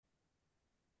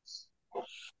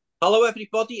Hello,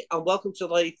 everybody, and welcome to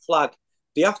Live Flag,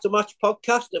 the aftermatch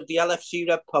podcast of the LFC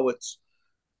Red Poets.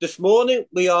 This morning,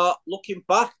 we are looking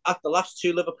back at the last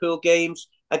two Liverpool games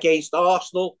against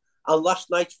Arsenal and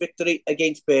last night's victory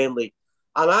against Burnley.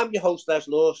 And I'm your host, Les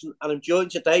Lawson, and I'm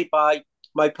joined today by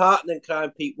my partner in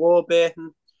crime, Pete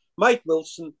Warburton, Mike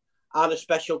Wilson, and a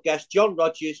special guest, John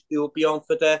Rogers, who will be on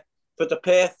for the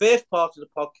first part of the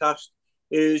podcast,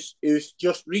 who's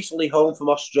just recently home from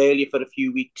Australia for a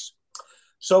few weeks.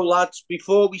 So, lads,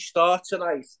 before we start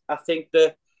tonight, I think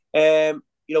that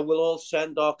we'll all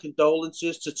send our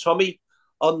condolences to Tommy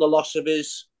on the loss of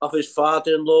his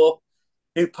father-in-law,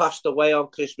 who passed away on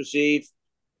Christmas Eve.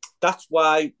 That's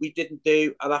why we didn't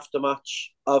do an aftermatch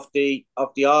of the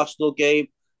Arsenal game,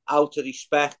 out of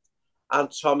respect. And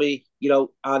Tommy,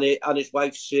 and his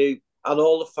wife Sue, and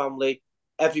all the family,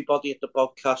 everybody at the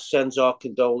podcast sends our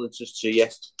condolences to you.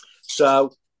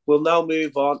 So we'll now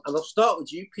move on, and I'll start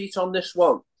with you, Pete, on this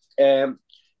one. The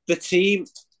team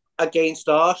against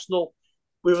Arsenal,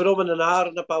 we were umming and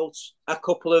ahhing about a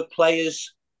couple of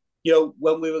players.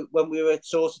 When we were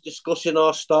sort of discussing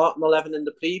our starting 11 in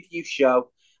the preview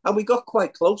show, and we got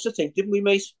quite close, I think, didn't we,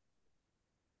 mate?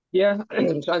 Yeah,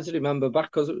 I'm trying to remember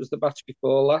back because it was the match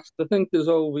before last. I think there's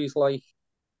always like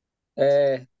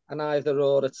an either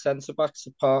or at centre backs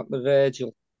apart from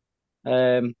Virgil.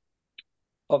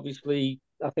 Obviously,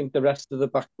 I think the rest of the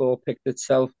back four picked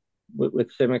itself with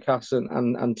Tsimikas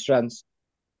and Trent.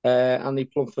 And he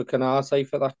plumped for Canate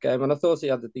for that game. And I thought he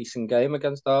had a decent game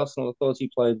against Arsenal. I thought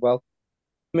he played well.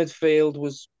 Midfield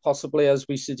was possibly, as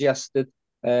we suggested,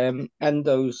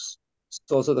 Endo's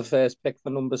sort of the first pick for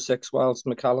number 6 whilst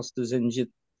McAllister's injured.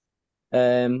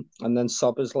 And then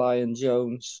Szoboszlai and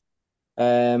Jones.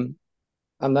 And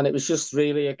then it was just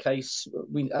really a case.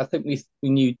 I think we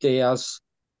knew Diaz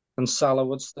and Salah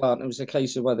would start. And it was a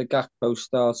case of whether Gakpo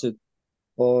started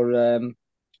or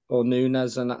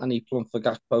Nunes, and he plumped for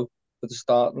Gakpo for the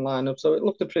starting lineup. So it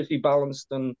looked a pretty balanced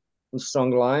and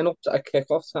strong lineup at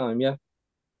kick-off time, yeah.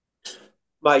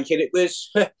 Mike, and it was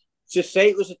to say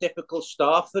it was a difficult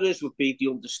start for us would be the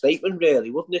understatement, really,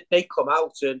 wouldn't it? They come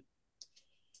out and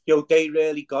they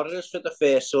really got us for the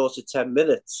first sort of 10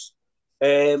 minutes,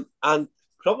 and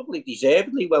probably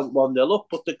deservedly went 1-0 up.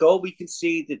 But the goal we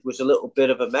conceded was a little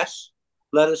bit of a mess,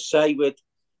 let us say, with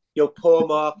poor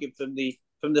marking from the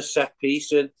set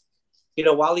piece, and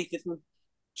Ali didn't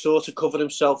sort of cover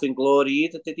himself in glory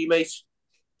either, did he, mate?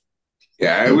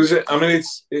 Yeah, it was. I mean,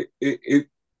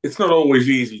 it's not always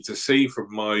easy to see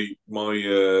from my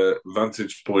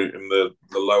vantage point in the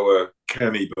lower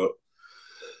Kenny, but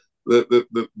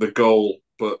the goal.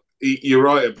 But you're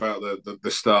right about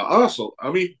the start. Arsenal. I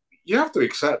mean, you have to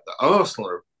accept that Arsenal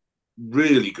are a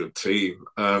really good team.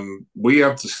 We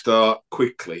had to start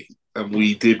quickly, and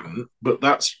we didn't. But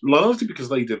that's largely because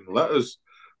they didn't let us.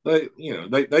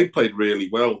 They played really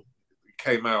well. It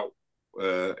came out.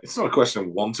 It's not a question of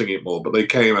wanting it more, but they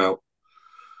came out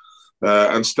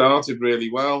and started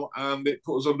really well, and it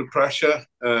put us under pressure.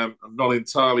 I'm not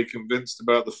entirely convinced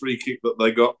about the free kick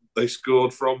that they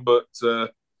scored from, but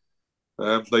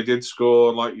they did score.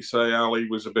 And like you say, Ali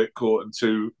was a bit caught in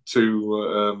two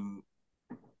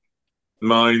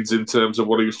minds in terms of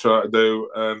what he was trying to do.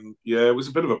 And yeah, it was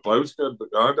a bit of a blow to go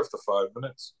behind after 5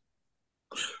 minutes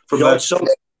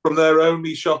from their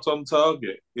only shot on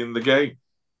target in the game.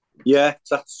 Yeah,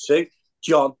 that's true,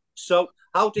 John. So,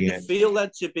 how did it feel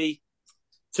then to be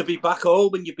back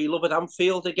home in your beloved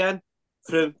Anfield again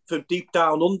from deep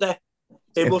down under?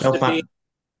 It must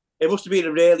have been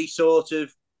a really sort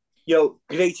of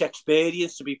great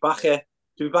experience to be back at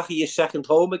your second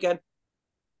home again.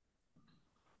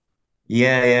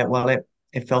 Yeah. Well,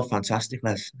 it felt fantastic,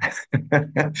 Les.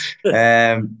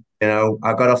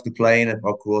 I got off the plane at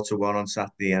about 1:15 on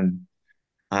Saturday, and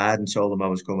I hadn't told them I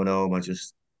was coming home. I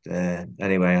just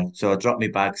anyway, so I dropped my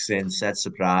bags in, said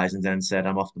surprise, and then said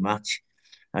I'm off the match,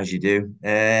 as you do.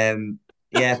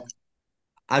 Yeah.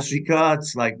 As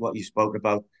regards like what you spoke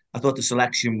about, I thought the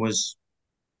selection was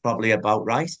probably about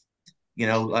right.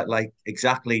 Like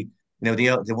exactly.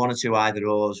 The one or two either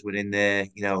ors were in there.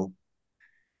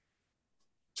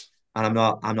 And I'm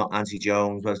not anti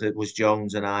Jones, but it was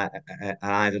Jones and an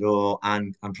either or,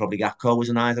 and probably Gakpo was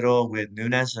an either or with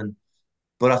Nunes.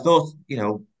 But I thought,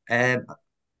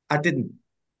 I didn't,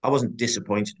 I wasn't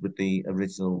disappointed with the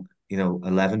original,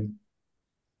 11,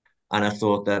 and I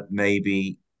thought that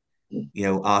maybe,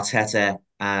 Arteta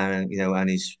and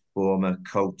his former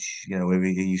coach, who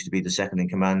he used to be the second in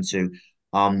command to,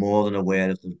 are more than aware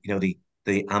of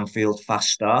the Anfield fast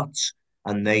starts,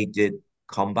 and they did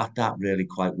combat that really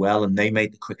quite well, and they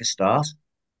made the quicker start.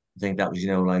 I think that was,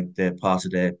 like the part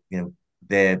of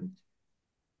their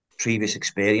previous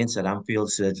experience at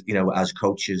Anfield said, as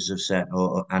coaches have said,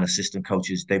 and assistant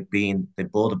coaches, they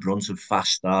bore the brunt of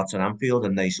fast starts at Anfield,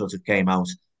 and they sort of came out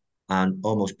and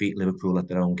almost beat Liverpool at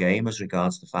their own game as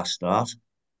regards the fast start.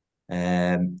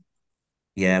 Yeah,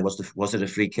 was it a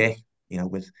free kick?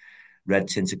 With red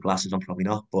tinted glasses on, probably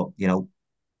not, but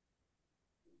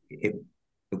it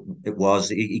it was.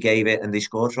 He gave it, and they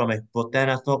scored from it. But then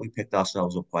I thought we picked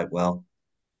ourselves up quite well.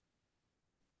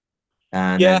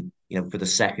 And Yeah, then, for the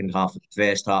second half of the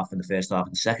first half and the first half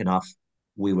of the second half,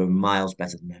 we were miles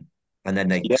better than them. And then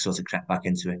they yeah, sort of crept back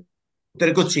into it. They're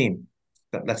a good team,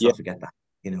 but let's yeah, not forget that,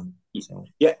 So,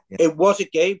 yeah. yeah. It was a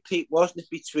game, Pete, wasn't it,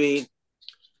 between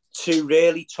two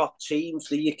really top teams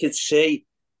that you could see,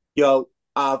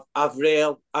 have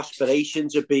real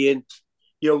aspirations of being,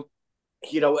 in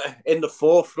the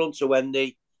forefront of when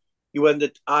the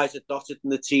I's are dotted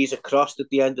and the T's are crossed at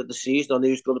the end of the season on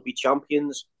who's going to be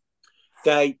champions.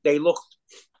 They looked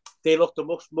a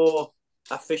much more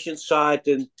efficient side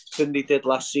than they did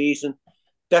last season.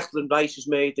 Declan Rice has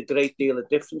made a great deal of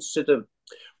difference to them.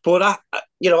 But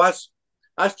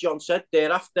as John said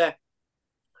there, after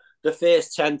the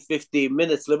first 10, 15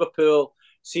 minutes, Liverpool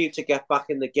seemed to get back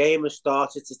in the game and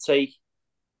started to take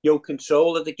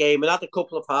control of the game and had a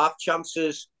couple of half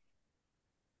chances,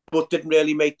 but didn't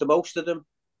really make the most of them.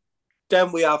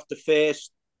 Then we have the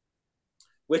first,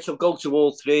 which will go to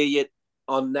all three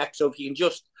on next. So if you can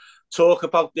just talk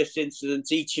about this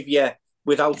incident, each of you,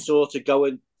 without sort of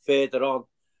going further on.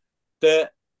 The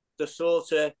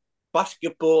sort of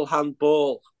basketball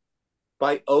handball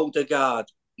by Odegaard,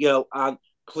 and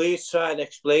please try and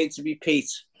explain to me,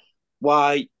 Pete,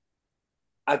 why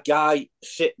a guy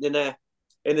sitting in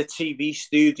a TV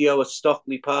studio at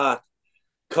Stockley Park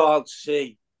can't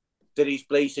see that he's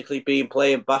basically been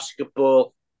playing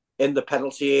basketball in the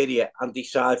penalty area and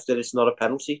decides that it's not a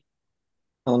penalty.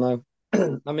 I know.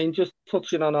 I mean, just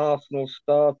touching on Arsenal's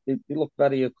start, they look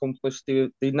very accomplished.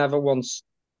 They never once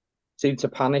seemed to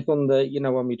panic under,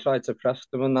 when we tried to press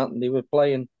them and that, and they were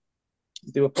playing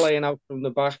out from the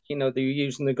back. They were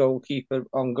using the goalkeeper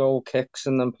on goal kicks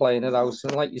and then playing it out.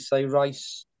 And like you say,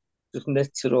 Rice just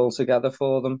knits it all together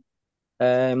for them.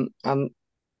 And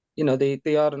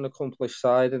they are an accomplished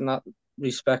side in that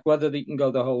respect. Whether they can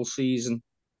go the whole season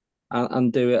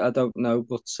and do it, I don't know.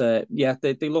 But yeah,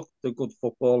 they look the good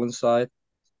football inside.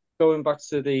 Going back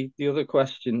to the other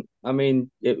question, I mean,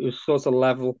 it was sort of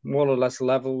level, more or less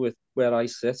level with where I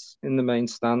sit in the main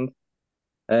stand.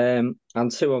 And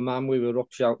to a man, we were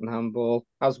up shouting handball,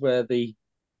 as were the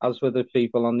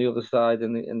people on the other side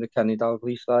in the Kenny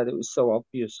Dalglish side. It was so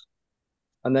obvious.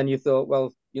 And then you thought,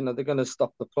 well, they're going to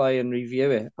stop the play and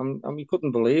review it, and we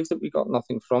couldn't believe that we got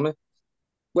nothing from it,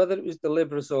 whether it was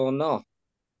deliberate or not.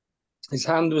 His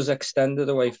hand was extended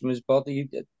away from his body.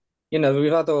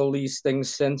 We've had all these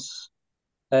things since.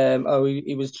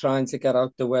 He was trying to get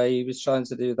out the way. He was trying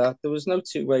to do that. There was no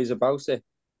two ways about it.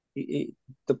 It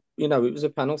was a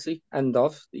penalty. End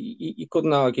of. You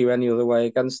couldn't argue any other way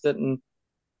against it, and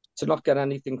to not get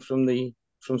anything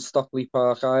from Stockley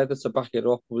Park either to back it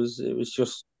up was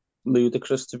just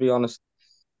ludicrous, to be honest.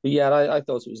 But yeah, I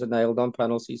thought it was a nailed on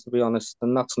penalty, to be honest,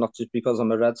 and that's not just because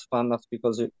I'm a Reds fan. That's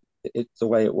because it's the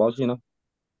way it was.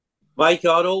 Mike,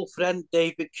 our old friend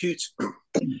David Coote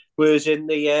was in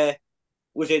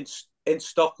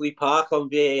Stockley Park on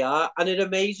VAR, and it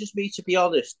amazes me, to be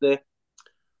honest, that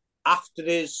after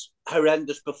his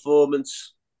horrendous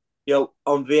performance,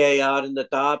 on VAR in the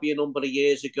derby a number of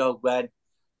years ago,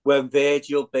 when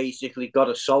Virgil basically got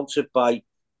assaulted by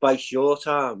short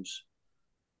arms,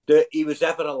 that he was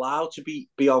ever allowed to be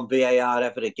on VAR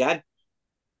ever again.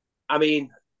 I mean,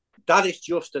 that is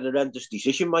just an horrendous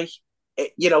decision, Mike.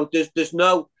 There's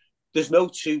no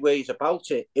two ways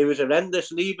about it. It was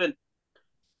horrendous, and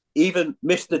even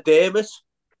Mr. Dermot,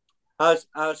 as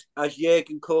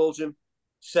Jurgen calls him,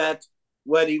 said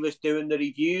when he was doing the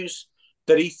reviews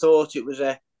that he thought it was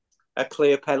a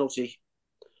clear penalty.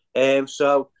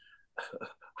 So,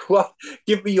 well,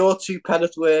 give me your 2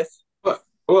 penneth worth.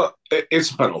 Well,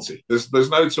 it's a penalty. There's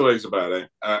no two ways about it.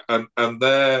 And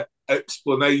their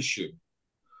explanation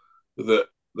that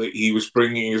he was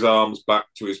bringing his arms back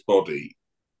to his body,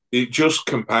 it just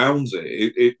compounds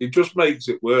it. It just makes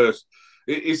it worse.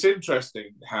 It's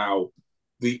interesting how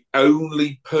the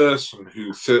only person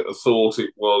who thought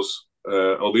it was,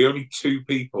 or the only 2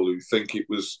 people who think it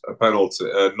was a penalty,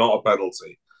 not a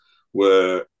penalty,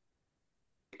 were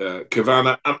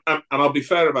Cavani. And I'll be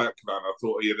fair about Cavani. I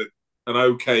thought he had an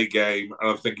okay game,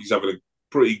 and I think he's having a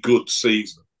pretty good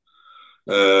season.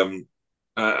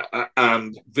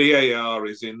 And VAR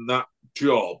is in that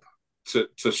job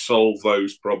to solve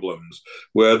those problems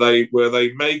where they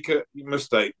make a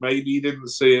mistake. Maybe he didn't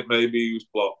see it. Maybe he was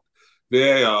blocked.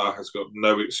 VAR has got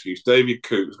no excuse. David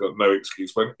Cooper's got no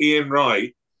excuse. When Ian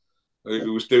Wright,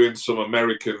 who was doing some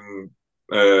American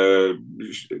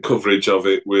coverage of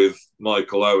it with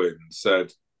Michael Owen,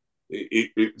 said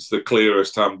it's the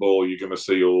clearest handball you're going to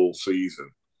see all season.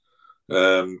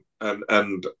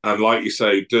 And like you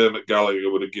say, Dermot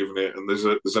Gallagher would have given it. And there's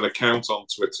an account on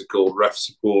Twitter called Ref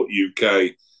Support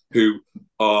UK who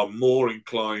are more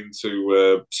inclined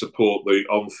to support the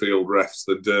on-field refs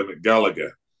than Dermot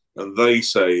Gallagher, and they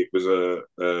say it was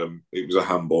a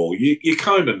handball. You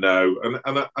kind of know,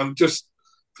 and just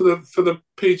for the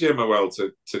PGMOL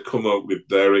to come up with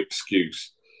their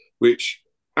excuse, which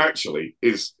actually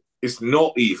is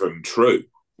not even true.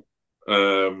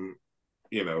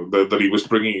 That he was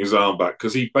bringing his arm back,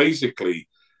 because he basically,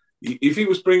 if he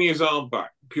was bringing his arm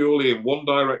back purely in one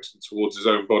direction towards his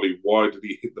own body, why did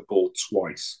he hit the ball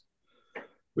twice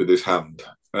with his hand?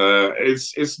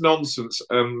 It's nonsense,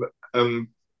 and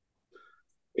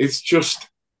it's just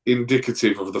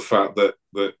indicative of the fact that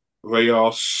they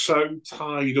are so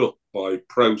tied up by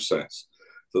process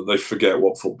that they forget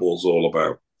what football's all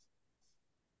about.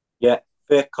 Yeah,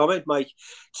 fair comment, Mike.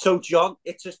 So, John,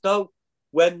 it's as though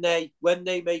when they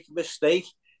make a mistake,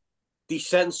 they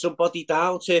send somebody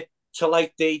down to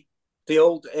like the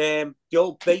old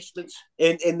basement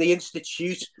in the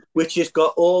institute, which has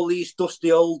got all these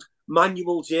dusty old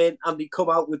manuals in, and they come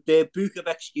out with their book of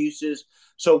excuses.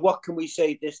 So what can we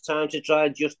say this time to try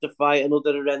and justify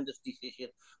another horrendous decision?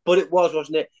 But it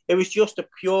wasn't it? It was just a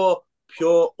pure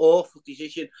awful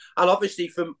decision. And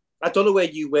obviously, I don't know where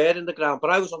you were in the ground,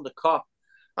 but I was on the cop,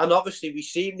 and obviously we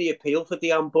seen the appeal for the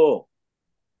handball.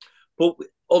 But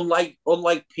unlike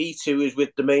P2 who is with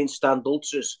the main stand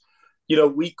ultras,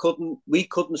 we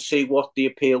couldn't see what the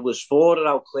appeal was for or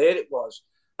how clear it was.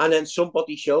 And then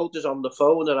somebody showed us on the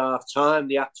phone at half time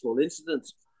the actual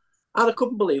incident, and I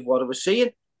couldn't believe what I was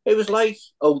seeing. It was like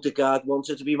Odegaard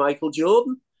wanted to be Michael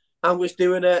Jordan and was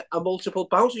doing a multiple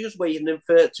bounce, just waiting to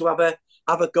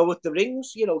have a go at the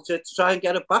rings, to try and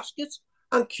get a basket.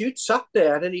 And Cute sat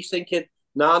there, and he's thinking,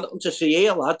 "Nah, nothing to see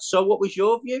here, lads." So, what was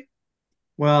your view?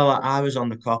 Well, I was on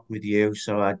the cop with you,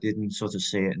 so I didn't sort of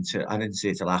see it until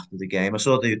after the game. I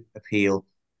saw the appeal,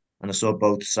 and I saw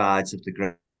both sides of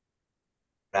the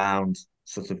ground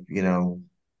sort of,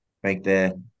 make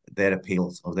their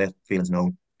appeals or their feelings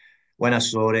known. When I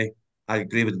saw it, I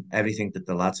agree with everything that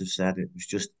the lads have said. It was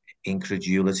just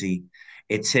incredulity.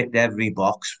 It ticked every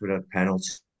box for a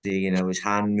penalty. His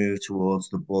hand moved towards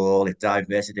the ball. It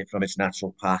diverted it from its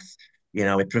natural path.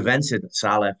 It prevented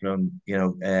Salah from,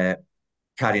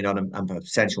 carrying on and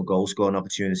potential goal scoring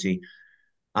opportunity.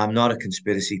 I'm not a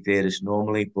conspiracy theorist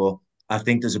normally, but I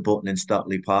think there's a button in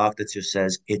Stockley Park that just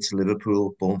says it's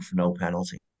Liverpool, bump, no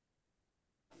penalty.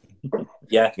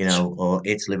 Yeah, or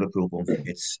it's Liverpool, bump.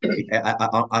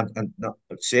 I'm not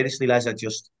seriously, Les.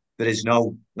 There is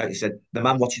no, like you said, the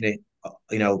man watching it,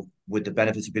 with the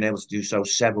benefit of being able to do so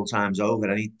several times over,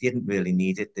 and he didn't really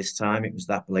need it this time. It was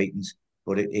that blatant.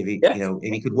 But if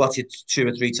he could watch it 2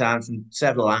 or 3 times from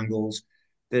several angles,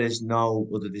 there is no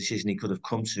other decision he could have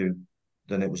come to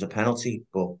than it was a penalty.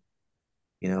 But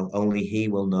only he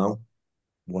will know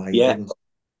why he didn't.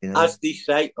 As they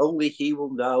say, only he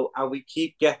will know, and we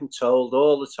keep getting told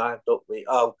all the time, don't we?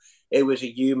 Oh, it was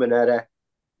a human error.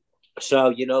 So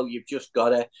you've just got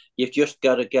to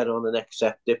get on and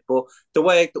accept it. But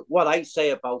what I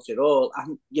say about it all,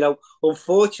 and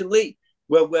unfortunately,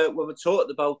 when we're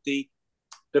talking about the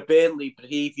Burnley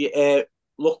preview,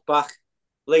 look back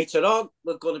later on,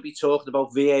 we're going to be talking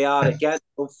about VAR again,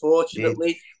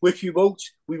 unfortunately, which we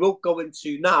won't go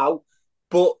into now.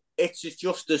 But it's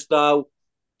just as though,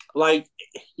 like,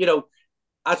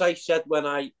 as I said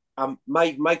when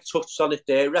Mike touched on it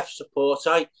there, Ref Support,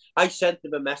 I sent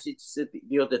him a message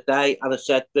the other day, and I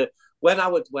said that when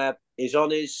Howard Webb is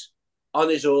on his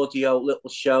audio little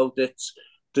show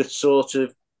that sort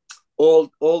of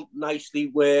all nicely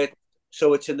worded,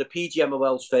 so it's in the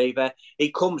PGMOL's favour,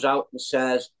 he comes out and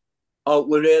says, "Oh,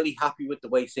 we're really happy with the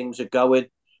way things are going."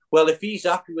 Well, if he's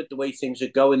happy with the way things are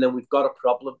going, then we've got a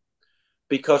problem.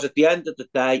 Because at the end of the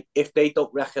day, if they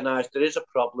don't recognise there is a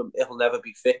problem, it'll never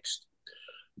be fixed.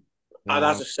 Yeah. And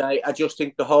as I say, I just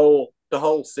think the whole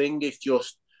thing is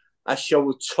just a show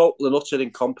of total and utter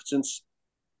incompetence,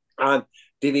 and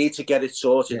they need to get it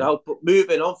sorted out. But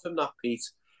moving on from that, Pete,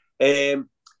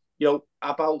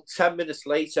 about 10 minutes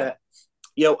later,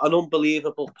 an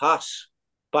unbelievable pass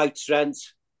by Trent,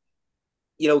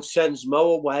 sends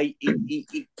Mo away.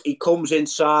 He comes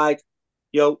inside,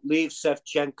 leaves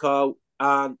Shevchenko,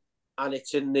 and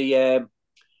it's in the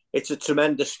it's a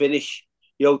tremendous finish.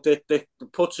 You know, that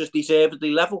puts us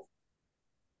deservedly level.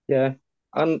 Yeah,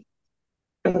 and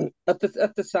at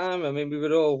the time, I mean, we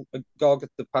were all agog at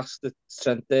the pass that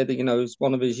Trent did. You know, it was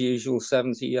one of his usual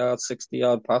 70-yard,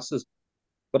 60-yard passes.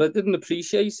 But I didn't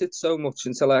appreciate it so much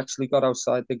until I actually got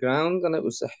outside the ground, and it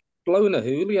was blowing a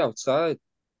hoolie outside.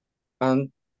 And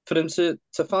for him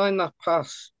to find that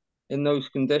pass in those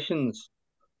conditions,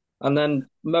 and then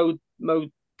Mo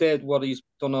did what he's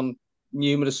done on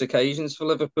numerous occasions for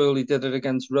Liverpool. He did it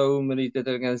against Rome, and he did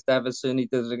it against Everton. He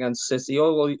did it against City.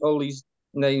 All these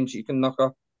names you can knock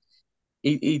off.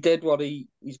 He did what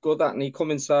he's good at, and he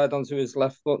come inside onto his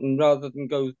left foot, and rather than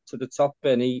go to the top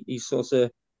bin, he sort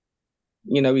of,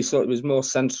 you know, he sort of was more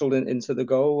central into the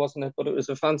goal, wasn't it? But it was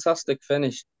a fantastic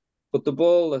finish. But the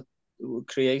ball that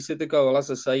created the goal, as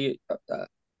I say,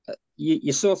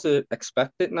 you sort of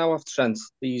expect it now of Trent,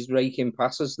 these raking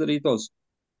passes that he does.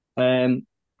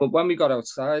 But when we got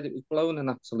outside, it was blowing an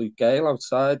absolute gale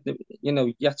outside. You know,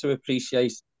 you had to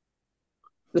appreciate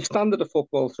the standard of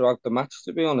football throughout the match.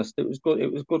 To be honest, it was good.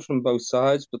 It was good from both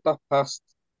sides. But that pass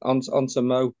onto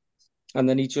Mo, and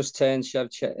then he just turned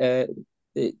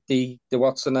the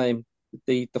what's the name,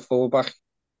 the fullback.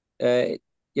 You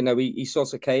know, he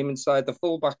sort of came inside. The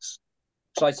fullbacks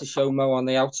tried to show Mo on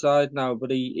the outside now, but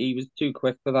he was too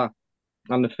quick for that.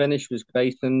 And the finish was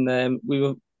great, and we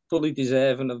were fully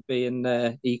deserving of being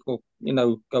equal, you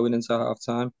know, going into half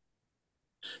time.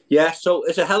 Yeah, so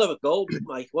it's a hell of a goal,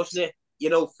 Mike, wasn't it? You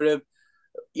know, for him,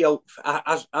 you know,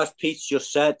 as Pete just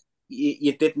said,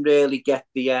 you didn't really get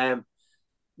the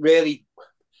really.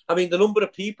 I mean, the number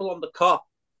of people on the cop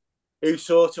who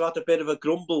sort of had a bit of a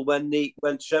grumble when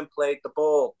Trent played the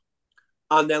ball,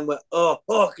 and then went, oh,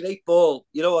 great ball.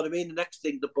 You know what I mean? The next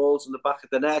thing, the ball's in the back of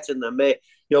the net, and then you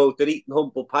know, they're eating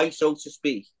humble pie, so to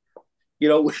speak. You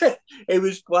know, it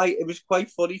was quite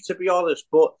funny, to be honest.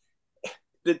 But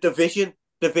the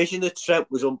vision of Trent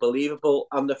was unbelievable,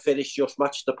 and the finish just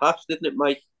matched the pass, didn't it,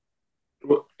 Mike?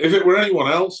 Well, if it were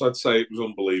anyone else, I'd say it was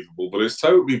unbelievable, but it's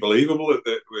totally believable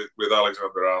with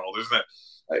Alexander Arnold, isn't it?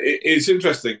 It's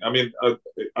interesting. I mean,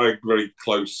 I'm very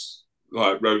close,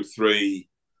 like row 3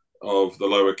 of the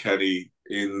Lower Kenny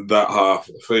in that half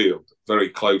of the field, very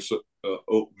close up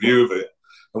view of it.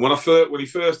 And when he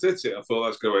first hit it, I thought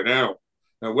that's going out.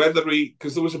 Now, whether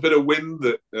because there was a bit of wind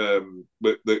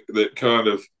that kind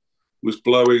of was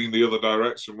blowing in the other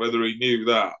direction, whether he knew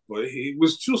that, but he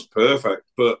was just perfect.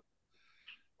 But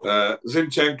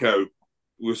Zinchenko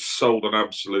was sold an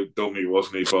absolute dummy,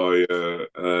 wasn't he, by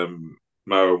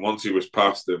Mo? And once he was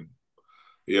past him,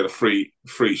 he had a free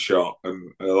shot,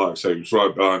 and like I say, he was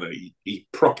right behind it. He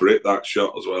proper hit that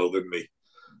shot as well, didn't he?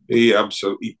 He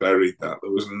absolutely buried that.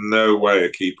 There was no way a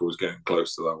keeper was getting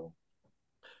close to that one.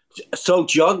 So,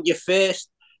 John, your first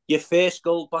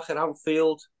goal back at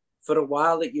Anfield for a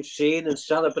while that you've seen and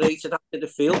celebrated after the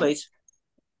field, mate.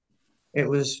 It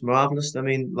was marvellous. I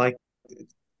mean, like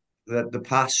the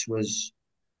pass was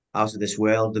out of this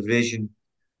world. The vision,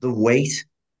 the weight,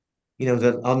 you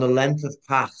know, on the length of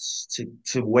pass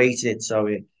to weight it so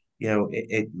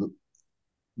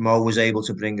Mo was able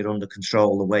to bring it under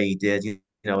control the way he did. You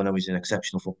know, and I was an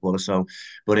exceptional footballer. So,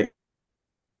 but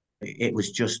it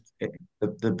was just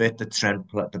the bit that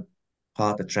the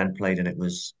part that Trent played, and it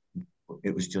was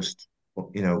just,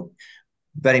 you know,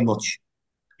 very much,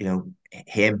 you know,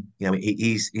 him. You know,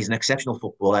 he's an exceptional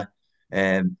footballer,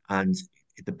 and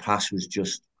the pass was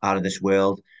just out of this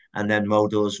world. And then Mo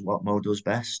does what Mo does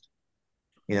best.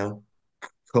 You know,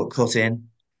 cut in,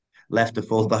 left the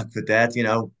fullback for dead. You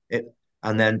know it,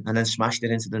 and then smashed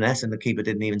it into the net, and the keeper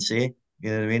didn't even see it. You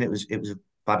know what I mean? It was a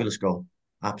fabulous goal,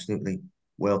 absolutely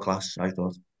world class, I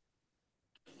thought.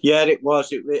 Yeah, it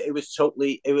was. It was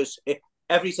totally.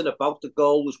 Everything about the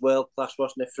goal was world class,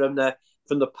 wasn't it? From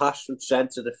the pass from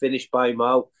centre, the finish by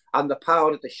Mo, and the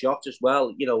power of the shot as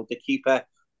well. You know, the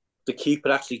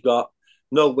keeper actually got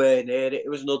nowhere near it. It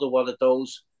was another one of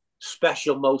those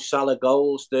special Mo Salah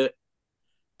goals that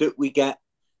we get.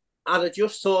 And I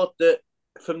just thought that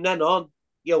from then on,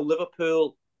 you know,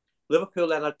 Liverpool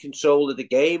then had control of the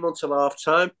game until half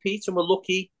time. Peter were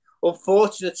lucky,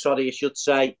 unfortunate, sorry, I should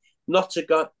say, not to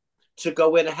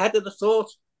go in ahead of the thought.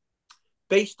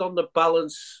 Based on the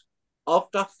balance of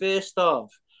that first half,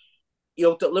 you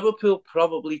know, that Liverpool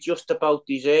probably just about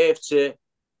deserved to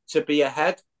be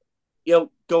ahead, you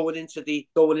know, going into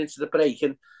the break.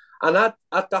 And had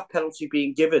that penalty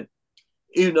being given,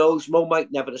 who knows, Mo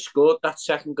might never have scored that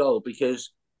second goal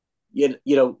because you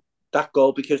know that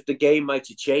goal, because the game might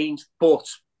have changed. But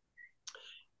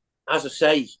as I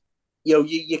say, you know,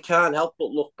 you can't help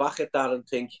but look back at that and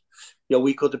think, you know,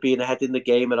 we could have been ahead in the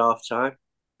game at half time.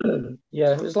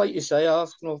 Yeah, it was like you say,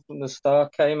 Arsenal from the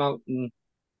start came out and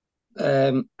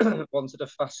wanted a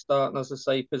fast start. And as I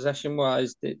say,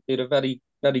 possession-wise, they're a very,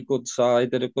 very good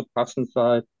side. They're a good passing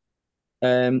side.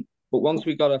 But once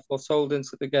we got a foothold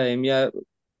into the game, yeah,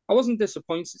 I wasn't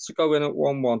disappointed to go in at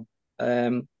 1-1.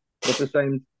 But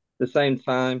the same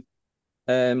time,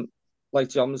 um, like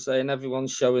John was saying,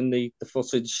 everyone's showing the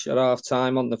footage at half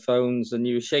time on the phones, and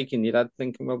you were shaking your head,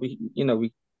 thinking, well,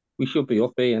 we should be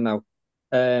up here now.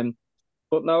 Um,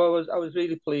 but no, I was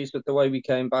really pleased with the way we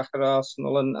came back at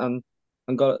Arsenal and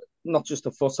got not just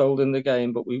a foothold in the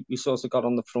game, but we sort of got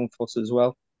on the front foot as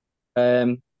well.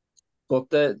 Um, but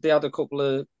they had a couple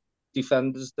of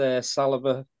defenders there.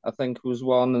 Saliba, I think, was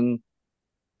one,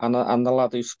 and the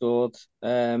lad who scored,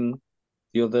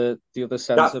 the other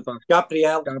centre back,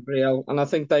 Gabriel. Gabriel, and I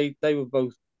think they were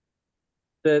both.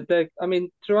 I mean,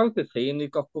 throughout the team,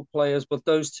 they've got good players, but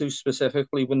those two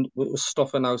specifically were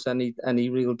stuffing out any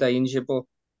real danger. But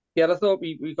yeah, I thought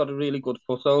we got a really good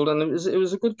foothold, and it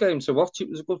was a good game to watch. It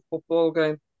was a good football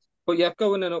game. But yeah,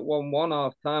 going in at 1-1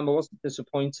 half time, I wasn't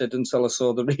disappointed until I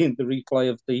saw the replay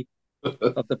of the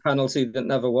penalty that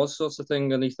never was, sort of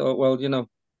thing. And he thought, well,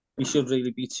 we should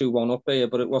really be 2-1 up here,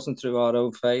 but it wasn't through our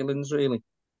own failings, really.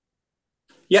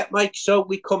 Yeah, Mike, so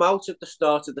we come out at the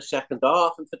start of the second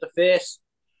half, and for the first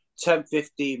 10,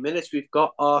 15 minutes, we've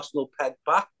got Arsenal pegged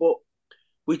back, but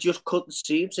we just couldn't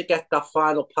seem to get that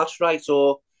final pass right,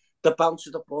 or the bounce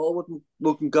of the ball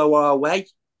wouldn't go our way,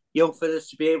 for us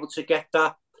to be able to get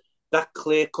that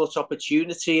clear-cut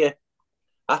opportunity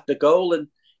at the goal. And,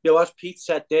 as Pete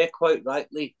said there quite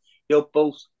rightly,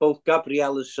 both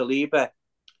Gabriel and Saliba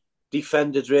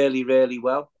defended really, really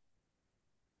well.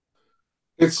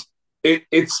 It's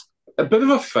a bit of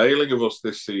a failing of us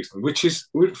this season, which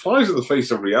flies in the face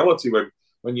of reality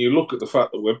when you look at the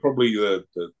fact that we're probably the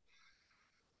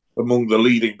among the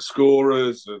leading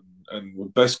scorers and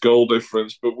with best goal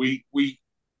difference, but we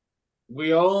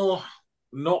are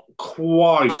not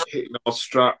quite hitting our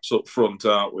straps up front,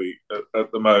 aren't we?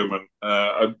 At the moment,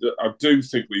 I do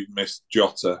think we've missed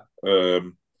Jota.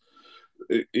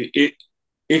 It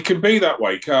can be that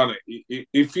way, can't it?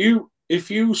 If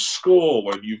you score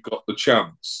when you've got the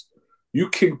chance, you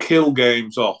can kill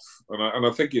games off. And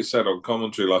I think you said on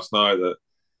commentary last night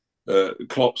that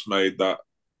Klopp's made that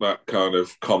kind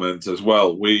of comment as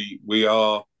well. We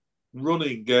are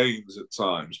running games at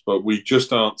times, but we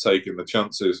just aren't taking the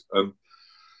chances. And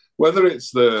whether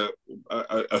it's a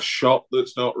shot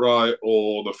that's not right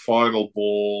or the final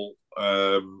ball,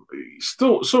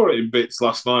 still saw it in bits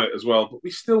last night as well. But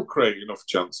we still create enough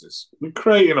chances. We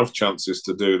create enough chances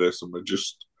to do this, and we're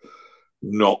just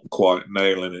not quite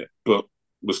nailing it. But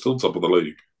we're still top of the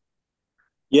league.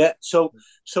 Yeah, so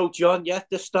John, yeah,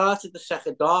 the start of the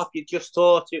second half, you just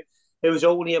thought it was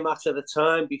only a matter of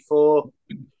time before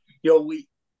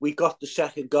we got the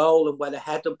second goal and went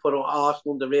ahead and put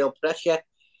Arsenal under real pressure.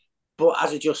 But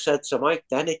as I just said to Mike,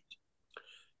 then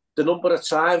the number of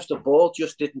times the ball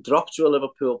just didn't drop to a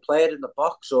Liverpool player in the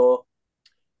box, or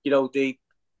the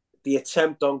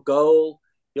attempt on goal,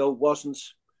 wasn't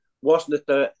it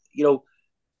the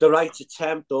right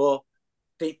attempt, or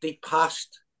they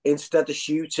passed instead of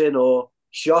shooting, or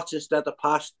shot instead of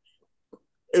passed.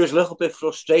 It was a little bit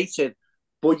frustrating,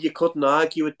 but you couldn't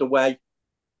argue with the way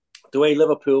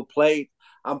Liverpool played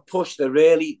and pushed the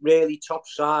really, really top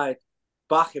side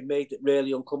back and made it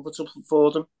really uncomfortable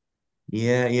for them.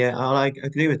 Yeah, I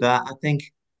agree with that. I think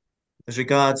as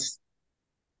regards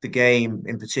the game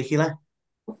in particular,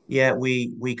 yeah,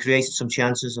 we created some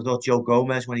chances. I thought Joe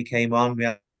Gomez, when he came on, we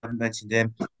haven't mentioned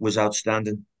him, was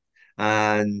outstanding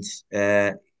and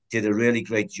did a really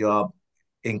great job.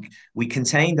 We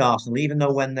contained Arsenal, even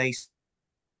though when they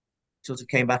sort of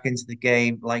came back into the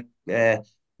game, like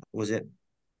was it?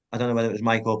 I don't know whether it was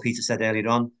Mike or Peter said earlier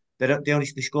on. They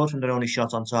scored from their only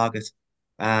shot on target,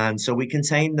 and so we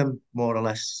contained them more or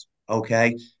less.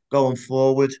 Okay, going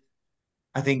forward,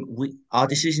 I think our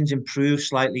decisions improved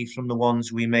slightly from the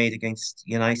ones we made against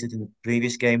United in the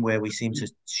previous game, where we seemed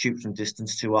to shoot from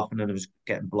distance too often and it was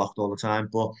getting blocked all the time.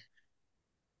 But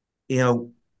you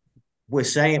know, we're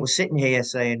sitting here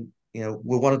saying,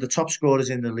 we're one of the top scorers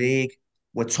in the league,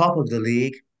 we're top of the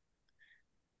league,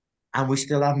 and we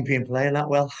still haven't been playing that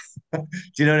well. Do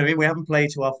you know what I mean? We haven't played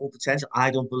to our full potential.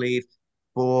 I don't believe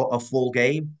for a full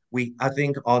game. I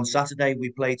think on Saturday we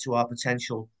played to our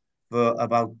potential for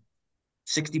about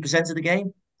 60% of the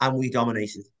game, and we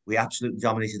dominated. We absolutely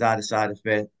dominated either side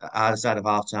of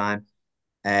half time.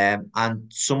 And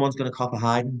someone's going to cop a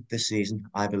hiding this season,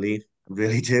 I believe. I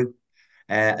really do.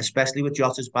 Especially with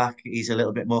Jota's back, he's a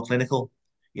little bit more clinical.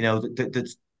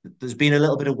 There's been a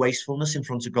little bit of wastefulness in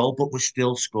front of goal, but we're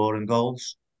still scoring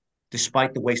goals.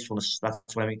 despite the wastefulness,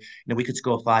 that's what I mean. We could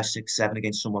score 5, 6, 7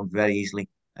 against someone very easily.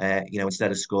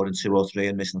 Instead of scoring 2 or 3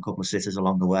 and missing a couple of sitters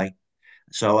along the way.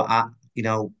 So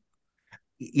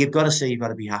you've got to say you've got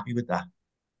to be happy with that.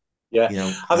 Yeah,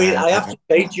 I mean, I have to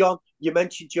say, John, you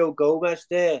mentioned Joe Gomez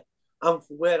there, and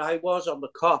from where I was on the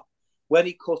cop, when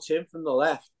he cut in from the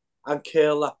left and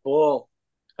curled that ball,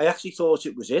 I actually thought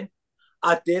it was in.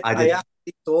 I did. I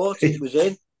actually thought it was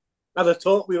in, and I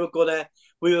thought we were gonna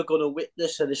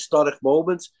witness an historic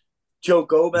moment. Joe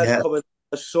Gomez coming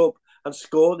a sub and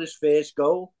scoring his first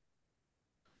goal.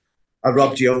 A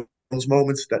Rob Jones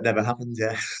moment that never happened.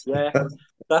 Yeah,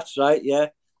 that's right. Yeah,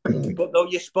 but no,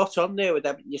 you're spot on there with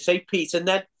everything you say, Pete. And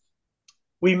then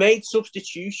we made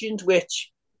substitutions,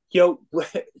 which, to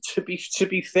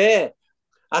be fair,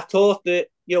 I thought that,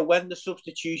 when the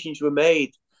substitutions were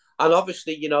made, and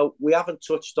obviously, we haven't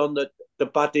touched on the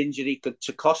bad injury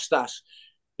to Costas,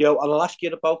 and I'll ask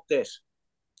you about this.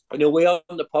 We are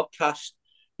on the podcast,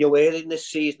 early in this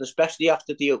season, especially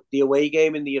after the away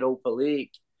game in the Europa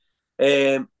League.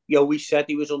 We said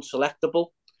he was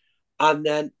unselectable, and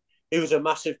then it was a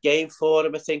massive game for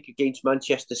him, I think, against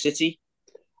Manchester City,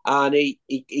 and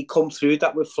he come through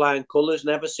that with flying colours,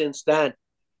 and ever since then,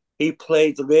 he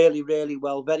played really, really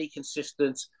well, very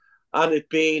consistent, and had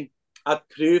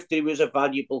proved he was a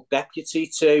valuable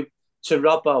deputy to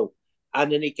Robbo,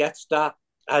 and then he gets that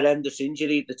horrendous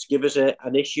injury that's given us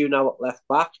an issue now at left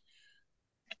back.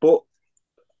 But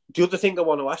the other thing I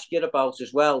want to ask you about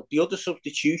as well, the other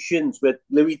substitutions with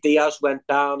Luis Diaz went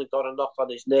down and got a knock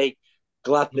on his knee.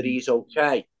 Glad that he's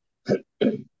okay.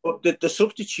 But the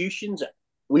substitutions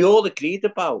we all agreed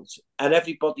about, and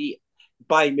everybody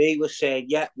by me was saying,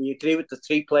 yeah, we agree with the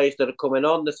 3 players that are coming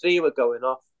on, the 3 were going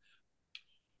off.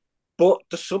 But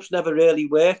the subs never really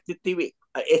worked, did they?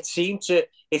 It seemed to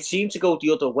go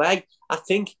the other way. I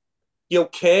think,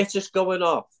 Curtis going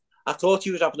off, I thought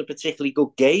he was having a particularly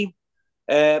good game.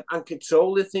 And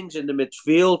controlling things in the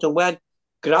midfield. And when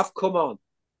Graf come on,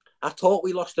 I thought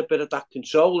we lost a bit of that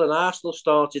control, and Arsenal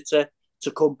started to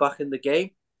come back in the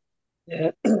game.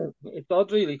 Yeah, it's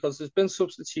odd, really, because there's been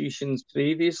substitutions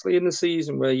previously in the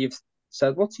season where you've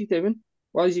said, what's he doing?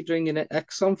 Why is he bringing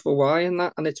X on for Y and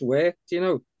that? And it's worked,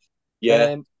 Yeah.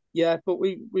 Yeah, but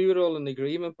we were all in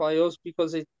agreement by us,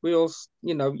 because we all,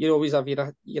 you always have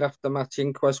your after-match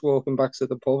inquest walking back to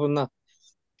the pub and that.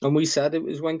 And we said it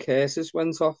was when Curtis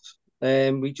went off.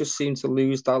 We just seemed to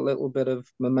lose that little bit of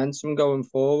momentum going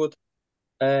forward.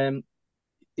 Whether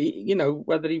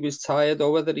he was tired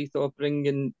or whether he thought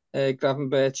bringing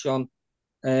Gravenberch on,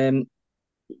 he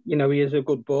is a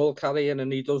good ball carrier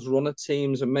and he does run at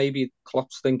teams, and maybe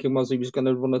Klopp's thinking was he was going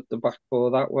to run at the back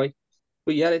four that way.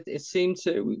 But yeah, it seemed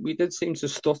we did seem to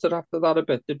stutter after that a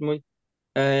bit, didn't we?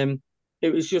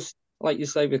 It was just, like you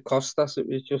say, with Costas, it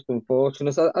was just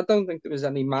unfortunate. I don't think there was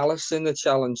any malice in the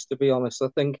challenge, to be honest. I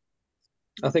think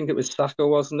it was Saka,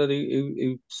 wasn't it,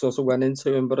 who sort of went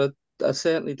into him, but I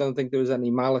certainly don't think there was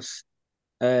any malice.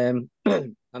 And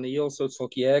he also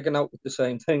took Jürgen out with the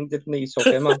same thing, didn't he? He took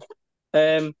him out.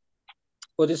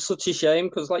 But it's such a shame,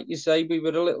 because, like you say, we were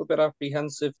a little bit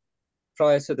apprehensive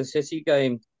prior to the City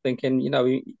game, thinking,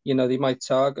 they might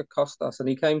target Costas, and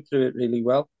he came through it really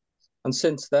well. And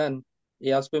since then, he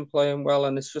has been playing well,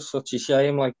 and it's just such a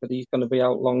shame, that he's going to be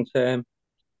out long term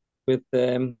with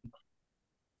with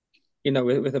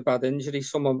a bad injury.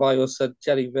 Someone by us said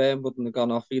Jerry Verne wouldn't have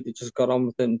gone off; he'd have just got on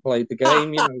with it and played the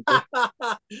game.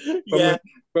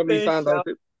 When we found out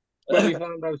it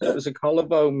was a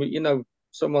collarbone,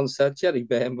 someone said Jerry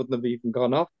Verne wouldn't have even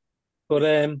gone off. But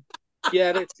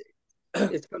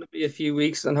it's going to be a few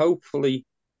weeks, and hopefully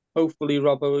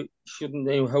Robbo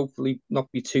shouldn't, hopefully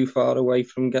not be too far away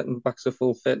from getting back to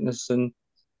full fitness.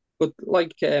 But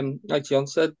like John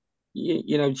said,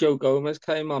 Joe Gomez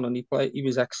came on and he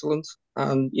was excellent.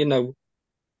 And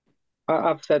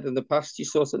I've said in the past, you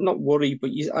sort of not worry,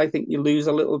 but I think you lose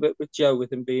a little bit with Joe,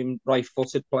 with him being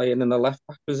right-footed, playing in the left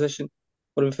back position.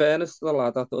 But in fairness to the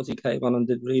lad, I thought he came on and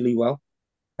did really well.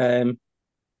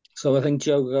 So I think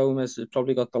Joe Gomez has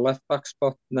probably got the left back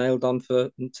spot nailed on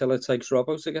until it takes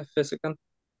Robbo to get fit again.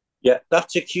 Yeah,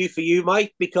 that's a cue for you,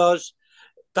 Mike, because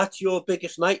that's your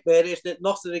biggest nightmare, isn't it?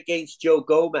 Nothing against Joe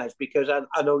Gomez, because I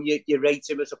know you rate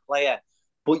him as a player,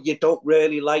 but you don't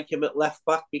really like him at left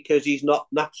back because he's not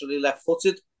naturally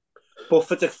left-footed. But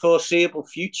for the foreseeable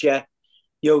future,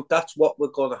 that's what we're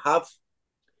going to have,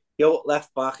 at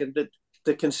left back. And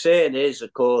the concern is,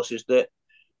 of course, is that,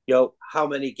 how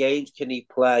many games can he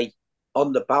play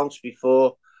on the bounce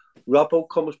before Robbo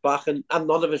comes back? And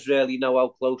none of us really know how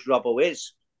close Robbo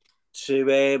is to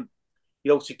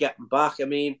get him back. I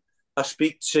mean, I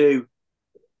speak to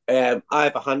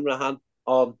Ivor Hanrahan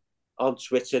on on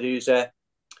Twitter who's a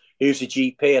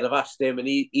GP, and I've asked him, and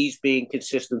he's been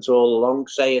consistent all along,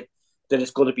 saying that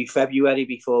it's going to be February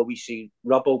before we see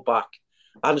Robbo back.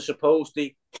 And I suppose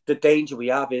the danger we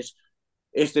have is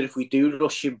that if we do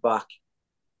rush him back,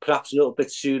 perhaps a little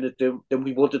bit sooner than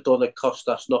we would have done at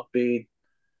Costas not being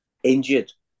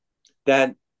injured,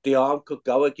 then the arm could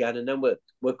go again, and then we're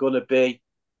going to be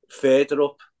further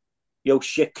up,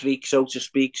 shit creek, so to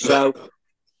speak. But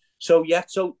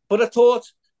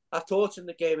I thought in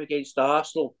the game against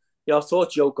Arsenal, I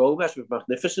thought Joe Gomez was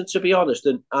magnificent, to be honest,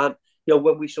 and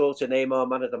when we saw to name our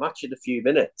man of the match in a few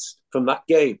minutes from that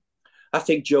game, I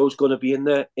think Joe's going to be in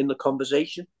the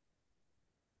conversation.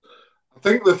 I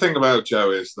think the thing about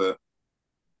Joe is that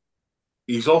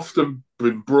he's often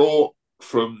been brought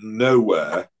from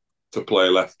nowhere to play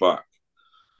left back,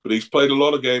 but he's played a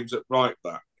lot of games at right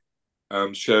back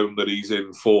and shown that he's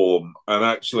in form. And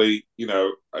actually,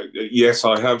 yes,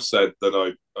 I have said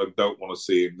that I don't want to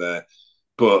see him there,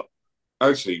 but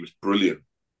actually he was brilliant.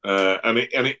 And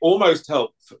it almost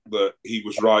helped that he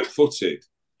was right-footed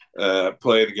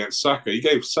playing against Saka. He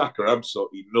gave Saka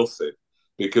absolutely nothing,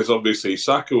 because obviously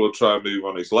Saka will try and move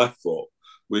on his left foot,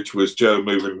 which was Joe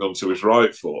moving onto his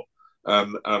right foot.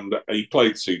 And he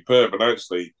played superb. And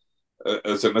actually,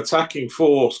 as an attacking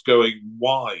force going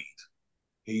wide,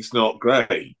 he's not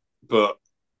great. But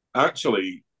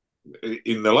actually,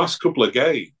 in the last couple of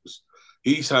games,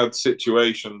 he's had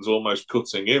situations almost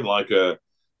cutting in like an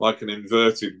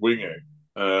inverted winger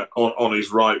on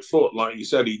his right foot. Like you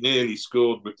said, he nearly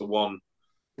scored with the one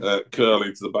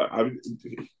curling to the back. I mean,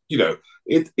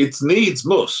 it's needs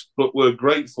must, but we're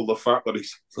grateful the fact that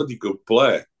he's a bloody good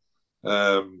player.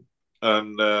 I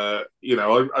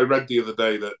read the other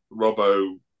day that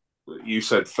Robbo, you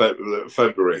said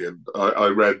February, and I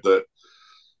read that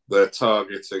they're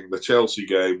targeting the Chelsea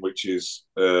game, which is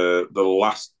the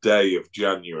last day of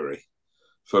January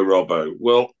for Robbo.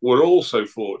 Well, we're also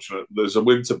fortunate there's a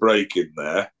winter break in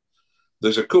there.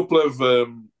 There's a couple of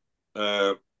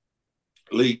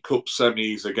League Cup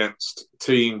semis against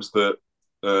teams that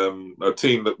a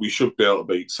team that we should be able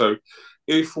to beat. So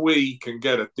if we can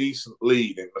get a decent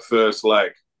lead in the first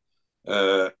leg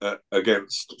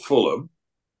against Fulham,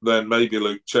 then maybe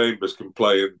Luke Chambers can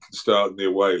play and can start in the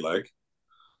away leg.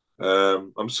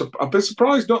 I've been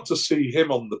surprised not to see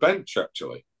him on the bench,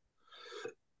 actually,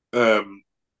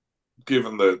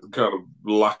 given the kind of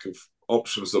lack of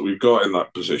options that we've got in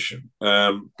that position.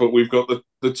 But we've got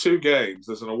the two games.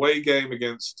 There's an away game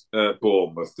against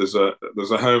Bournemouth. There's a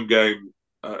home game.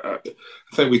 I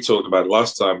think we talked about it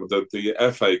last time. The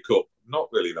FA Cup. Not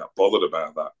really that bothered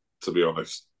about that, to be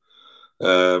honest.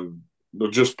 We'll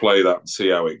just play that and see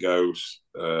how it goes.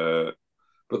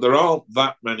 But there aren't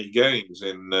that many games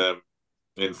in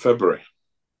February,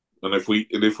 and if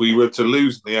we were to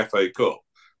lose in the FA Cup,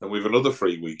 then we've another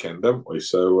free weekend, don't we?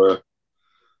 So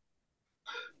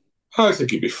I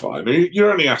think he'd be fine.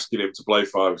 You're only asking him to play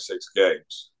 5 or 6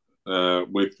 games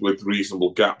with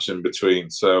reasonable gaps in between.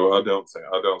 So I don't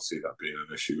see that being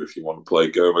an issue if you want to play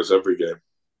Gomez every game.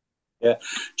 Yeah,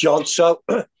 John. So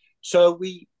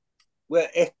the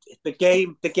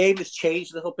game has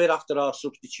changed a little bit after our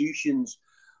substitutions,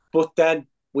 but then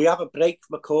we have a break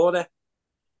from a corner,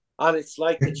 and it's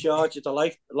like the charge of the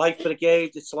life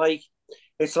brigade. It's like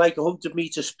a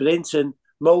 100-meter sprint, and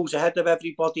Mo's ahead of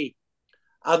everybody,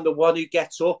 and the one who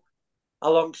gets up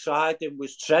alongside him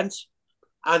was Trent.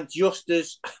 And just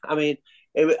as I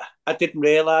didn't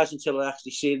realise until I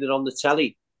actually seen it on the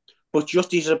telly, but just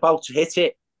as he's about to hit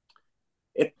it,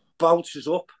 it bounces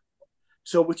up.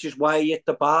 So, which is why he hit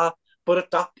the bar. But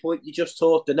at that point, you just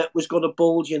thought the net was going to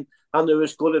bulge and there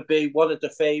was going to be one of the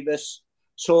famous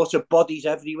sort of bodies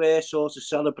everywhere, sort of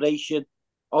celebration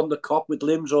on the Kop with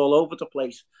limbs all over the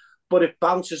place. But it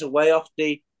bounces away off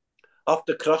the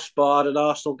crossbar, and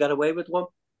Arsenal get away with one.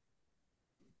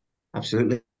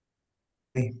 Absolutely.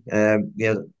 It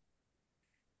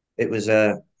was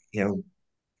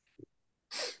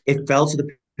it fell to the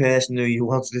person who you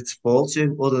wanted it to fall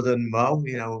to, other than Mo.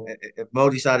 If Mo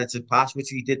decided to pass, which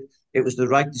he did, it was the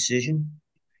right decision.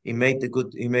 He made a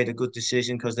good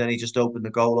decision, because then he just opened the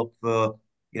goal up for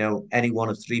any one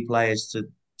of 3 players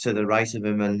to the right of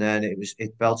him, and then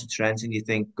it fell to Trent, and you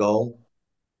think goal,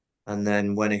 and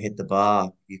then when it hit the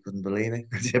bar, you couldn't believe it.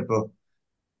 But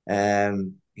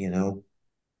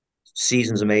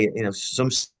seasons are made. Some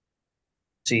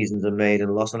seasons are made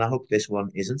and lost, and I hope this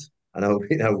one isn't. I hope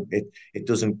it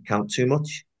doesn't count too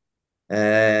much.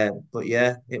 But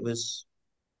yeah, it was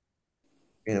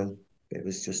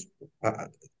just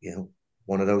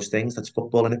one of those things. That's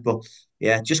football in it. But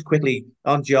yeah, just quickly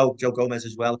on Joe Gomez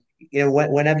as well.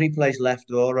 Whenever he plays left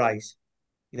or right,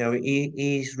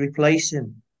 he's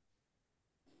replacing,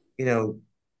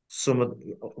 some of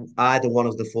either one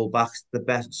of the fullbacks,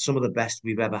 some of the best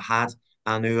we've ever had,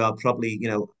 and who are probably,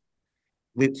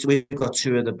 we've got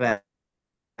two of the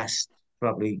best,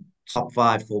 probably top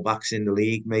five fullbacks in the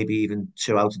league, maybe even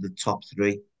two out of the top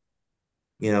three.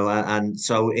 And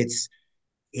so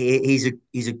he's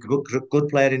a good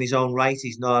player in his own right.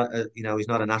 He's not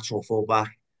a natural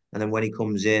fullback, and then when he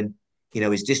comes in,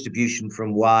 his distribution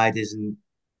from wide isn't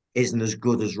as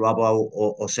good as Robbo,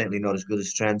 or certainly not as good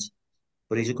as Trent.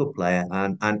 But he's a good player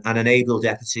and an able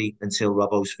deputy until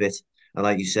Robbo's fit. And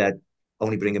like you said,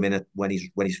 only bring him in when he's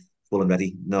full and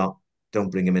ready. No,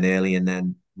 don't bring him in early and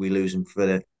then we lose him for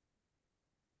the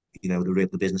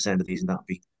business end of these, and that'd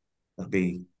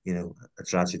be a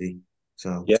tragedy.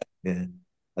 So Yeah. yeah,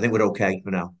 I think we're okay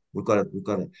for now. We've got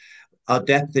it. Our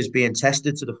depth is being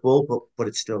tested to the full, but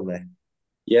it's still there.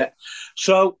 Yeah.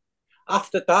 So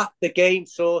after that, the game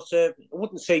sort of, I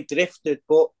wouldn't say drifted,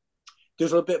 but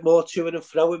there's a little bit more to it and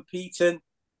throwing, Peter.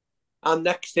 And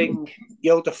next thing,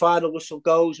 the final whistle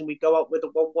goes and we go out with a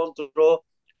 1-1 draw,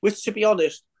 which, to be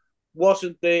honest,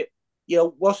 wasn't the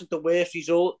worst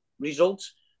result.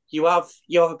 You have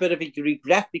a bit of a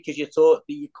regret because you thought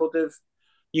that you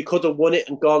could have won it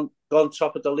and gone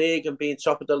top of the league and being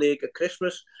top of the league at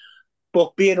Christmas.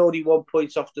 But being only 1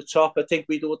 point off the top, I think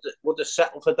we would have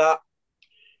settled for that.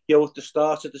 At the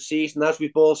start of the season, as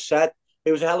we've all said,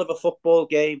 it was a hell of a football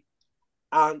game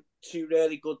and two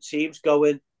really good teams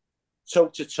going toe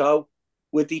to toe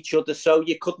with each other. So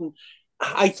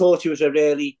I thought it was a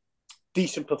really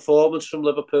decent performance from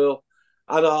Liverpool,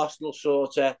 and Arsenal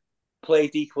sort of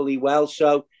played equally well.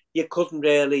 So you couldn't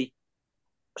really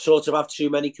sort of have too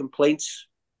many complaints.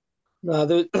 No,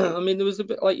 there was a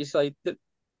bit, like you say,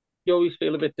 you always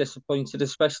feel a bit disappointed,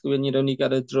 especially when you only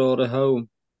get a draw at home.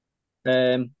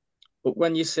 But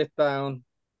when you sit down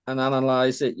and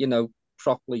analyse it,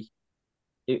 properly,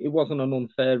 it wasn't an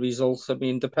unfair result. I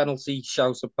mean, the penalty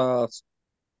shout apart.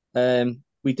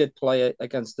 We did play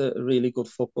against a really good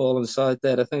footballing side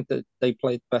there. I think that they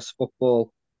played best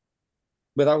football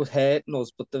without hurting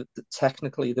us, but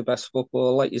technically the best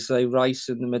football. Like you say, Rice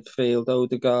in the midfield,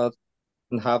 Odegaard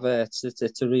and Havertz.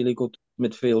 It's a really good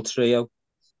midfield trio.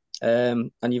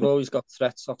 And you've always got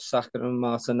threats off Saka and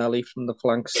Martinelli from the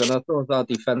flanks. And I thought our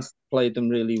defence played them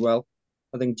really well.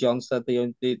 I think John said they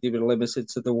were limited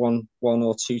to the one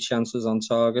or two chances on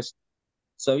target.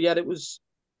 So yeah, it was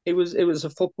a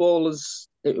footballer's.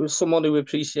 It was someone who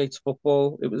appreciates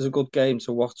football. It was a good game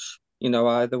to watch.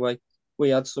 Either way, we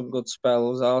had some good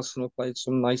spells. Arsenal played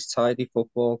some nice, tidy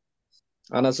football.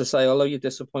 And as I say, although you're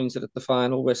disappointed at the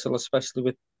final whistle,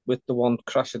 especially with the one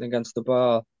crashing against the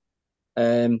bar,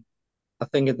 I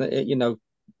think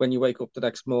when you wake up the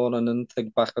next morning and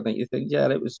think back on it, you think, yeah,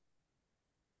 it was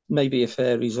maybe a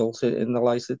fair result in the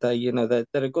light of day.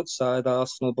 They're a good side,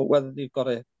 Arsenal, but whether they've got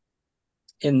it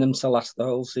in them to last the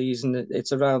whole season,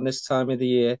 it's around this time of the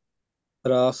year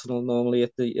that Arsenal normally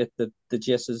at the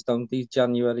jitters, don't they?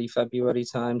 January, February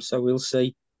time. So we'll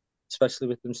see, especially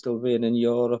with them still being in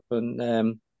Europe. And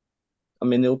I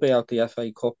mean, they'll be out the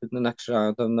FA Cup in the next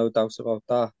round, I've no doubt about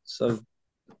that. So,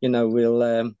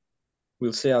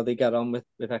 we'll see how they get on with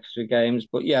extra games.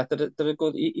 But yeah, they're a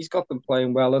good. He's got them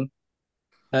playing well,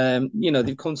 and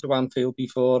they've come to Anfield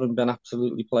before and been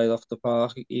absolutely played off the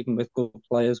park, even with good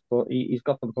players. But he's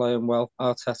got them playing well,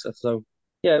 Arteta. So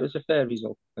yeah, it was a fair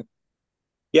result.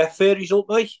 Yeah, fair result,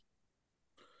 mate.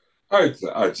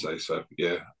 I'd say so.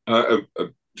 Yeah,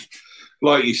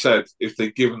 like you said, if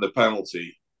they'd given the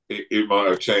penalty, it might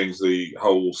have changed the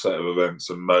whole set of events,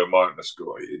 and Mo mightn't have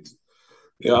scored.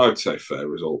 Yeah, I'd say fair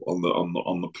result on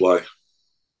the play.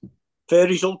 Fair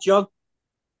result, John.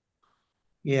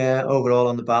 Yeah, overall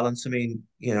on the balance, I mean,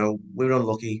 we were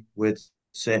unlucky with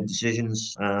certain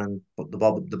decisions and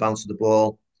the bounce of the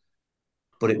ball,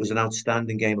 but it was an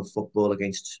outstanding game of football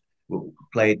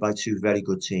played by two very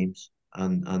good teams,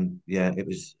 and yeah, it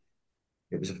was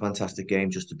a fantastic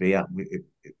game just to be at. It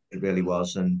really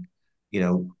was, and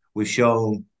we've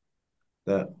shown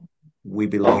that we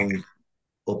belong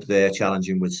up there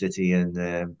challenging with City and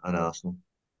Arsenal,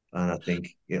 and I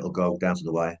think it'll go down to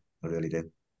the wire. I really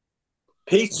do.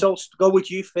 Pete, so I'll go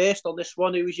with you first on this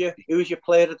one. Who was your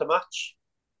player of the match?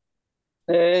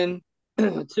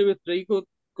 Two or three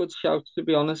good shouts, to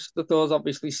be honest. I thought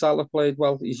obviously Salah played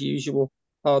well, his usual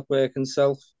hard work and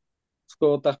self.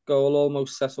 Scored that goal,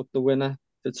 almost set up the winner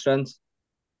for Trent.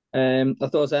 I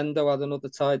thought Endo had another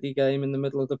tidy game in the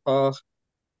middle of the park.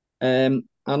 And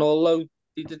although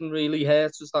he didn't really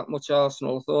hurt us that much,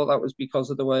 Arsenal, I thought that was because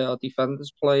of the way our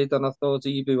defenders played. And I thought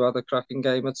Ibu had a cracking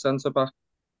game at centre back.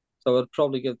 So I'd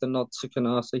probably give the nod to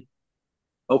Canasi.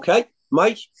 Okay,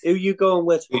 Mike, who are you going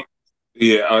with?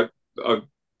 Yeah, I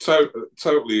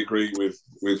totally agree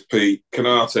with Pete.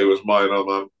 Canate was my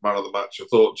man of the match. I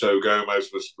thought Joe Gomez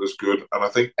was good, and I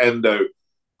think Endo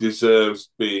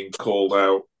deserves being called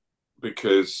out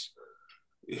because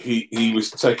he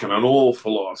was taking an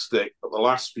awful lot of stick. But the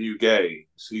last few games,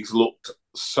 he's looked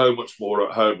so much more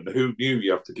at home. And who knew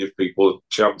you have to give people a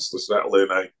chance to settle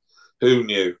in? Eh? Who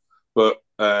knew? But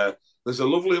there's a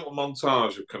lovely little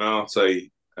montage of Canate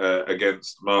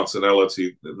against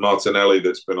Martinelli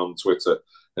that's been on Twitter,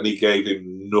 and he gave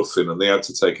him nothing, and they had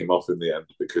to take him off in the end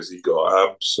because he got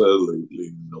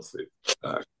absolutely nothing.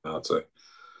 Canate.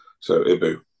 So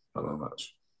Ibu, I don't know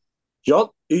much. John,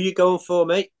 who are you going for,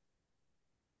 mate?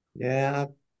 Yeah,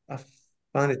 I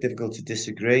find it difficult to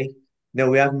disagree. No,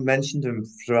 we haven't mentioned him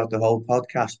throughout the whole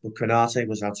podcast, but Konate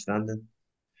was outstanding.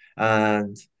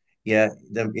 And yeah,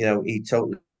 he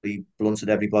totally blunted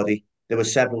everybody. There were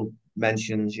several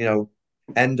mentions,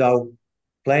 Endo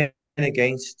playing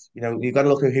against, you've got to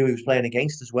look at who he was playing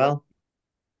against as well.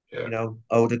 Yeah.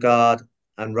 Odegaard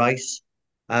and Rice,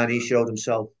 and he showed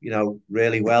himself,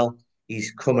 really well.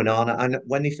 He's coming on, and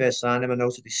when they first signed him, I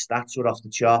noticed his stats were off the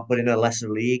chart, but in a lesser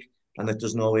league, and it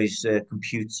doesn't always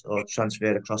compute or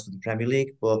transfer across to the Premier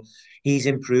League. But he's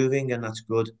improving, and that's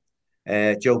good.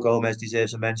 Joe Gomez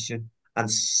deserves a mention,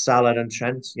 and Salah and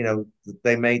Trent.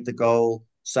 They made the goal.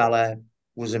 Salah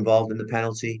was involved in the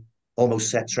penalty,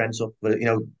 almost set Trent up, but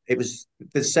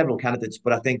there's several candidates,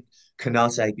 but I think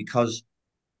Konate, because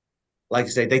like I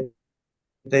say,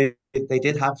 they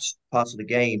did have parts of the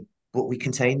game, but we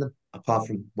contained them. Apart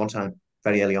from one time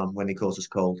very early on when they caused us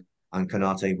cold, and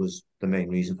Konate was the main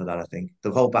reason for that. I think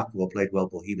the whole back four played well,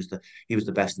 but he was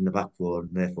the best in the back four, and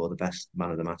therefore the best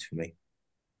man of the match for me.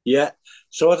 Yeah.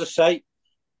 So as I say,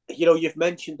 you've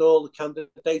mentioned all the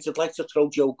candidates. I'd like to throw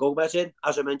Joe Gomez in,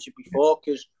 as I mentioned before,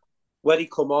 because when he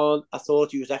come on, I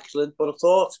thought he was excellent, but I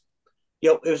thought,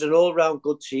 it was an all-round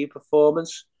good team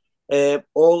performance.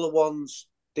 All the ones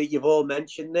that you've all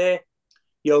mentioned there,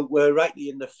 were rightly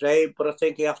in the frame, but I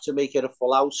think you have to make it a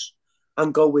full house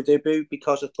and go with Ibu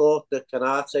because I thought that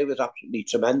Canate was absolutely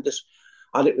tremendous.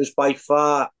 And it was by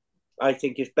far, I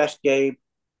think, his best game,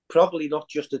 probably not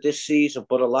just of this season,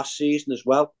 but of last season as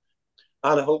well.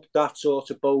 And I hope that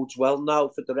sort of bodes well now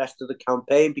for the rest of the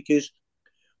campaign because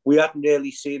we hadn't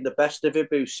really seen the best of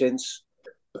Ibu since,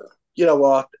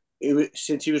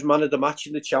 since he was man of the match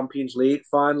in the Champions League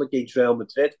final against Real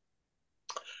Madrid.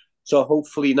 So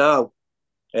hopefully now,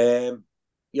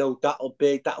 that'll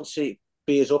be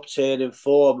his upturn in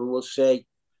form, and we'll say,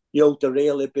 the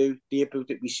real Ibu, the Ibu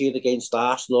that we see against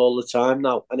Arsenal all the time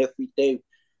now. And if we do,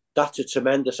 that's a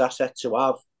tremendous asset to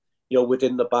have,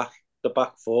 within the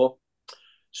back four.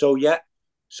 So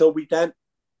we then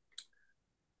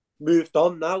moved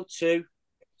on now to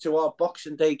our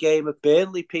Boxing Day game at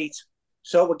Burnley, Pete.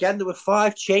 So again, there were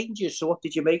 5 changes. So what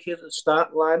did you make of the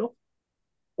start lineup?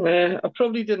 I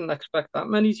probably didn't expect that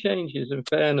many changes in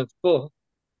fairness, but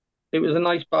it was a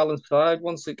nice balanced side.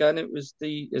 Once again, it was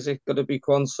is it going to be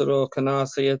Kwanzaa or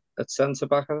Kanate at centre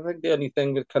back? I think the only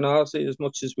thing with Kanate, as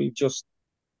much as we've just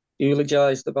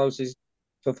eulogised about his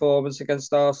performance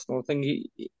against Arsenal, I think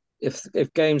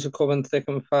if games are coming thick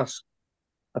and fast,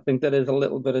 I think there is a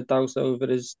little bit of doubt over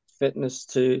his fitness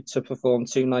to perform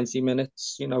 290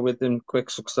 minutes, within quick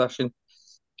succession.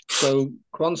 So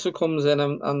Kwanzaa comes in,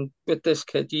 and with this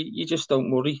kid, you just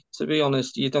don't worry. To be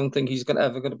honest, you don't think he's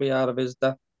ever going to be out of his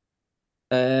depth.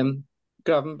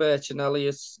 Gravenberch and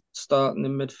Elliott starting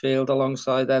in midfield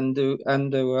alongside Endo.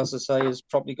 Endo, as I say, has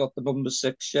probably got the number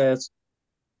 6 shirt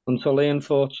until he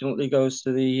unfortunately goes to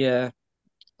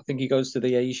I think he goes to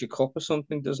the Asia Cup or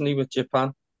something, doesn't he, with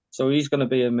Japan? So he's going to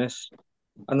be a miss.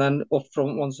 And then up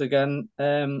front once again,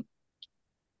 they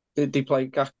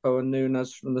played Gakpo and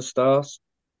Nunes from the start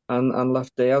and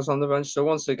left Diaz on the bench. So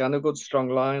once again, a good strong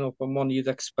lineup and one you'd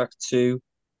expect to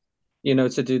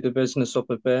do the business up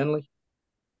at Burnley.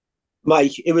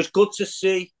 Mike, it was good to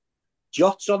see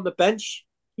Jota on the bench.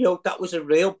 That was a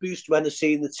real boost when I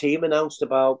seen the team announced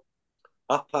about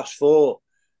 4:30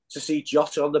 to see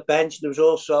Jota on the bench. There was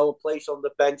also a place on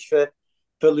the bench for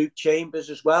Luke Chambers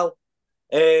as well.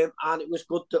 And it was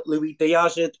good that Luis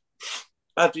Diaz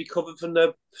had recovered from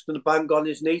the bang on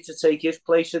his knee to take his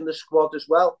place in the squad as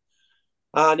well.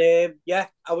 And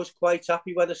I was quite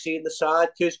happy when I seen the side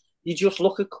because you just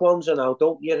look at Kwanzaa now,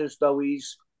 don't you, as though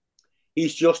he's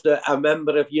just a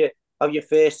member of your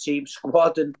first team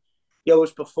squad, and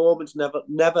his performance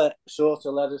never sort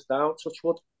of let us down.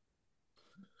 Touchwood.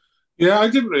 Yeah, I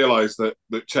didn't realise that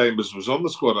Chambers was on the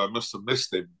squad. I must have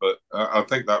missed him, but I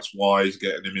think that's why he's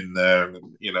getting him in there.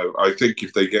 And I think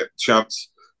if they get a chance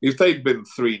if they'd been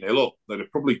 3-0 up, they'd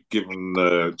have probably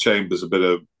given Chambers a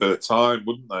bit of time,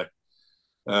 wouldn't they?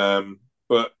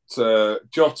 But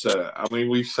Jota, I mean,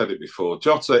 we've said it before.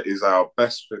 Jota is our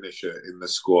best finisher in the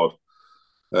squad,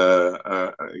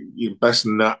 best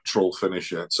natural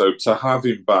finisher. So to have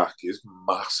him back is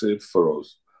massive for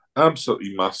us,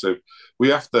 absolutely massive. We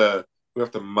have to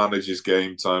manage his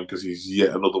game time because he's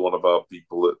yet another one of our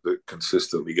people that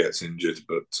consistently gets injured.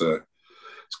 But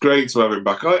it's great to have him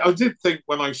back. I did think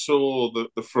when I saw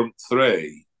the front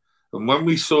three, and when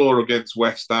we saw against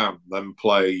West Ham them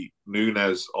play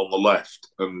Nunes on the left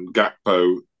and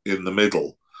Gakpo in the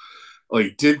middle,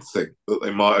 I did think that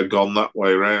they might have gone that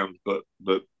way around, but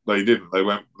they didn't. They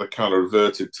kind of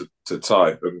reverted to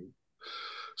type, and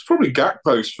it's probably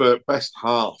Gakpo's best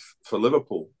half for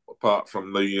Liverpool, apart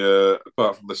from the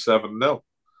 7-0.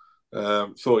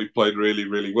 Thought he played really,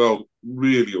 really well.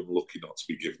 Really unlucky not to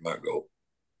be given that goal.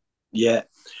 Yeah.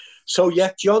 So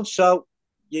yeah, John. So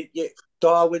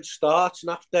Darwin starts,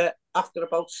 and after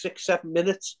about 6-7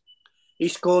 minutes, he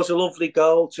scores a lovely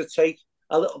goal to take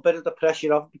a little bit of the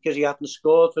pressure off because he hadn't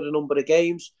scored for a number of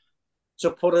games, to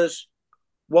put us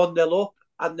 1-0 up,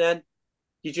 and then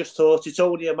you just thought it's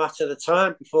only a matter of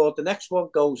time before the next one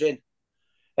goes in,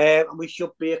 and we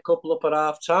should be a couple up at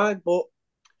half time. But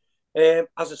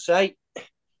as I say,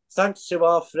 thanks to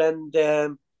our friend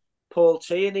Paul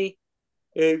Tierney,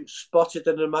 who spotted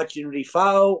an imaginary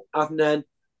foul, and then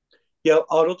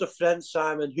our other friend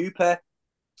Simon Hooper,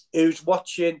 who's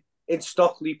watching in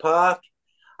Stockley Park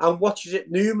and watches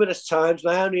it numerous times.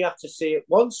 And I only had to see it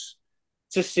once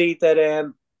to see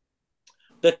that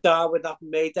that Darwin hadn't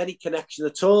made any connection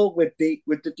at all with the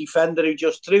defender who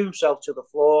just threw himself to the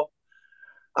floor.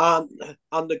 And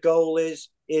the goal is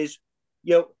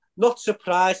not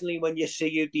surprisingly, when you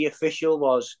see who the official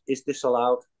was, is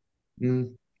disallowed.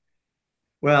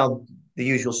 Well, the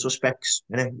usual suspects,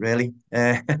 really.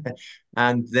 And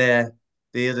the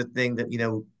other thing that,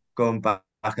 going back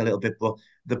a little bit, but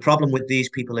the problem with these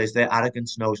people is their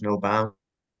arrogance knows no bounds,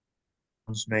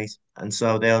 mate. And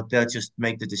so they'll just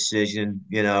make the decision.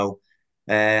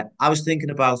 I was thinking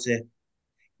about it.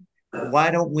 Why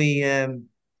don't we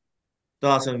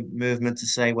start a movement to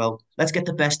say, well, let's get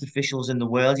the best officials in the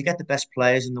world. You get the best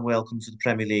players in the world come to the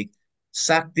Premier League.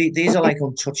 These are like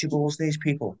untouchables. These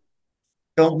people,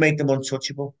 don't make them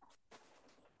untouchable.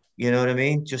 You know what I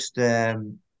mean? Just why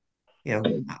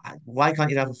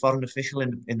can't you have a foreign official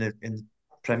in the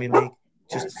Premier League?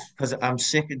 Just because I'm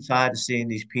sick and tired of seeing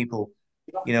these people,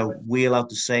 wheel out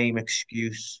the same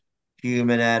excuse,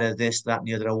 human error, this, that, and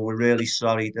the other. Oh, we're really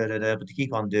sorry, da, da, da, but they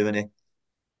keep on doing it.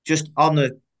 Just on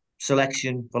the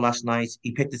selection for last night,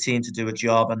 he picked a team to do a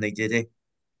job, and they did it.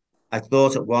 I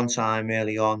thought at one time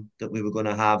early on that we were going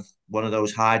to have one of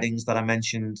those hidings that I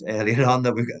mentioned earlier on.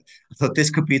 I thought this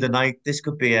could be the night. This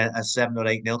could be a 7 or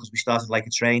 8-0 because we started like a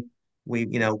train.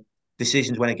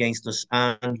 Decisions went against us,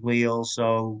 and we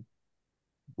also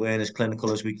weren't as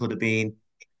clinical as we could have been.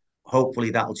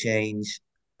 Hopefully that'll change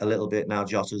a little bit now.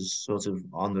 Jota's sort of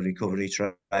on the recovery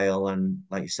trail, and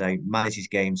like you say, manages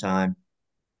game time,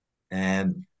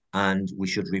 and we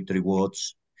should reap the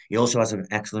rewards. He also has an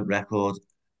excellent record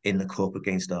in the cup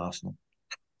against Arsenal.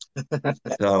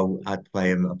 So I'd play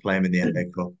him in the FA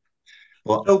Cup.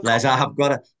 But Les, I've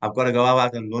got to go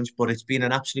out and lunch. But it's been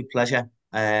an absolute pleasure.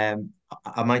 I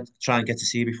might try and get to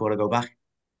see you before I go back.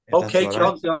 Okay, John.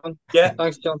 Right. John. Yeah,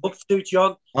 thanks, John. Up to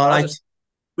John. All right.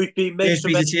 We've been making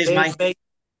some cheers, mate.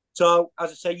 So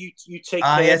as I say, you take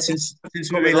care. Yeah, since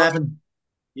we were 11.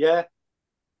 Yeah.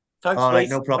 Thanks, all right, mate.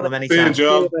 no problem. Anytime. See you,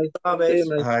 John. See you,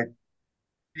 mate. All right.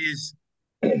 Cheers.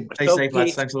 Stay safe,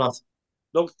 lads. Thanks a lot.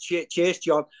 No, cheers,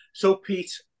 John. So,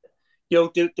 Pete, there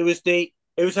was it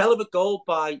was a hell of a goal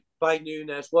by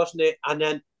Nunes, wasn't it? And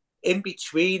then in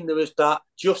between, there was that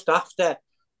just after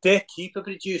their keeper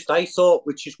produced, I thought,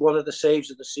 which is one of the saves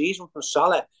of the season from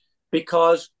Salah,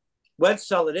 because when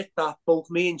Salah hit that, both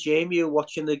me and Jamie were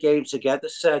watching the game together,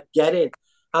 said, get in.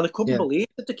 And I couldn't believe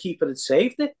that the keeper had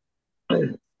saved it.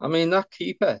 I mean, that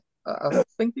keeper, I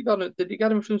think he got it. Did he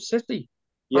get him from City?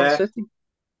 Yeah. City.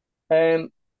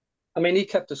 I mean, he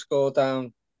kept the score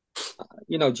down.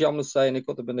 John was saying it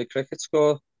could have been a cricket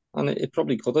score, and it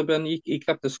probably could have been. He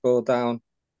kept the score down,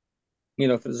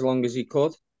 for as long as he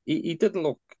could. He didn't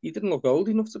look old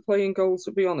enough to play in goal,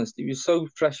 to be honest. He was so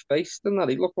fresh faced and that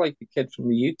he looked like a kid from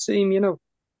the youth team,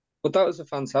 But that was a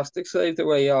fantastic save, the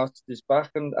way he arched his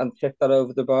back and tipped that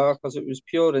over the bar, because it was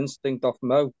pure instinct off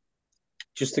Mo,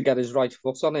 just to get his right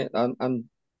foot on it and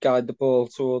guide the ball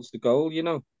towards the goal,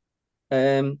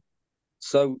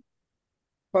 So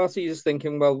Party is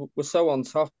thinking, well, we're so on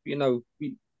top, we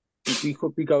we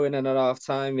could be going in at half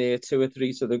time here, 2 or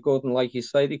 3 to the good, and like you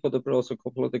say, they could have brought a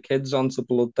couple of the kids on to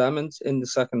blood them in the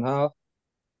second half.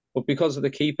 But because of the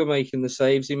keeper making the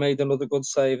saves, he made another good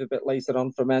save a bit later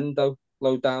on from Endo,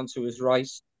 low down to his right.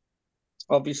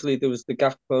 Obviously, there was the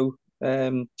Gakpo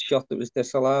shot that was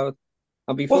disallowed.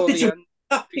 And What before did the you end, make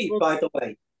of that, Pete, by the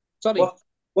way? sorry,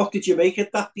 What did you make of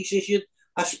that decision?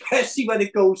 Especially when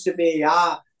it goes to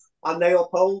VAR and they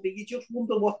uphold it, you just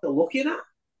wonder what they're looking at.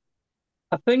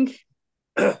 I think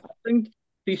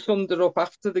he summed it up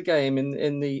after the game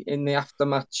in the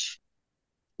aftermatch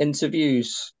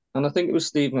interviews. And I think it was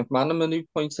Steve McManaman who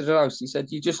pointed it out. He said,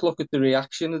 you just look at the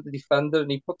reaction of the defender and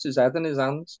he puts his head in his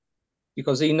hands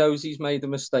because he knows he's made a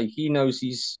mistake. He knows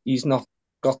he's not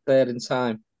got there in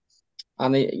time.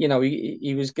 And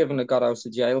he was given a got out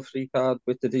of jail free card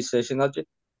with the decision.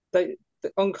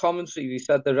 On commentary, he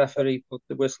said the referee put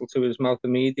the whistle to his mouth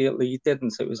immediately. He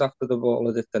didn't. It was after the ball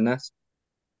had hit the net.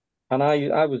 And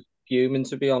I was fuming,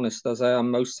 to be honest, as I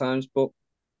am most times. But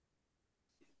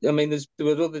I mean, there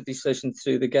were other decisions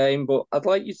through the game, but I'd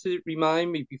like you to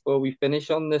remind me before we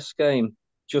finish on this game,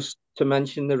 just to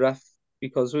mention the ref,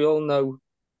 because we all know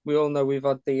we've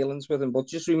had dealings with him, but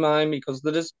just remind me because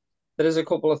there is a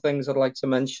couple of things I'd like to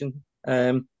mention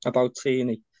about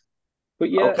Tierney.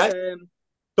 But yeah, okay.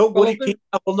 Don't worry, Pete,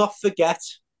 I will not forget.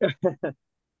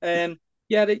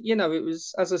 Yeah, it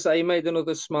was, as I say, he made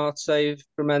another smart save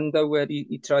from Endo where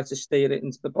he tried to steer it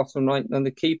into the bottom right, and the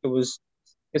keeper was.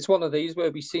 It's one of these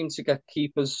where we seem to get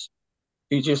keepers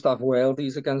who just have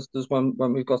worldies against us when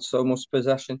we've got so much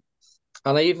possession.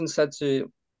 And I even said to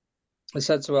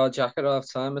our Jack at half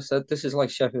time, I said, this is like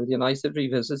Sheffield United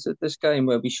revisited this game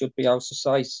where we should be out of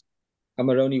sight and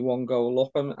we're only 1 goal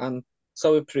up. And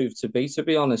so it proved to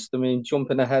be honest. I mean,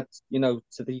 jumping ahead, to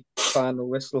the final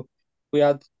whistle, we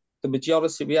had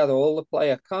all the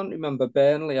play. I can't remember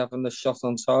Burnley having the shot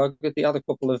on target. They had a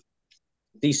couple of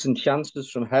decent chances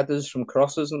from headers, from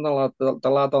crosses, and the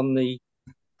lad on the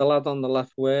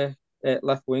left wing,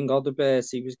 Odobert,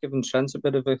 he was giving Trent a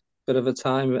bit of a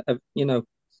time,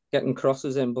 getting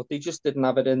crosses in, but they just didn't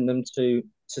have it in them to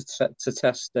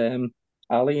test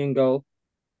Ali in goal.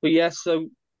 But yeah, so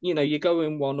you go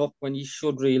in 1 up when you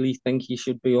should really think you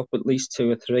should be up at least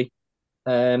 2 or 3.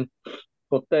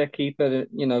 But their keeper,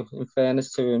 in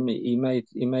fairness to him, he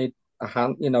made a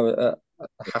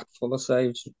hatful of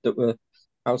saves that were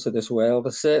out of this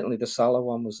world. Certainly the Salah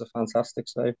one was a fantastic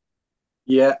save.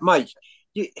 Yeah, Mike.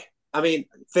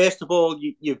 First of all,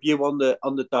 your view on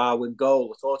the Darwin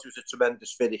goal. I thought it was a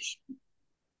tremendous finish,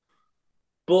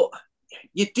 but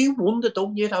you do wonder,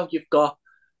 don't you, how you've got,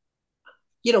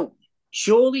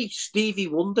 surely Stevie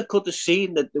Wonder could have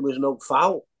seen that there was no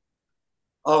foul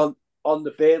on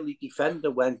the Burnley defender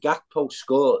when Gakpo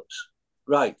scores,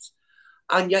 right?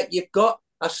 And yet you've got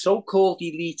a so-called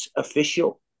elite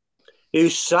official who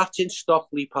sat in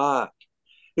Stockley Park,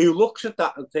 who looks at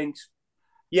that and thinks,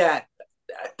 yeah,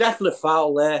 definite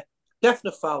foul there,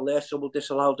 someone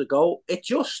disallowed the goal. It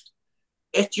just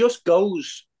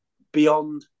goes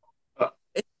beyond,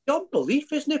 it's beyond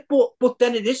belief, isn't it? But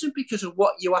then it isn't, because of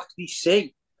what you actually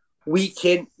see week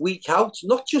in, week out,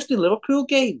 not just in Liverpool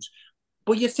games,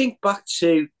 but you think back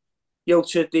to,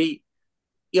 to the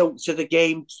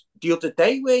games the other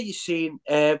day where you seen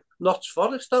Notts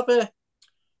Forest have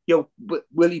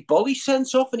Willie Bolly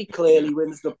sent off and he clearly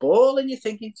wins the ball, and you're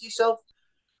thinking to yourself,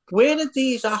 where are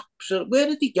they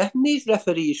getting these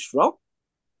referees from?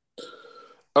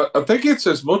 I think it's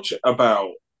as much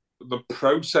about the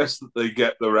process that they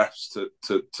get the refs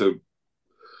to.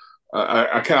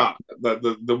 I can't.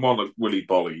 The one of Willie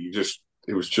Bolly,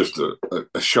 it was just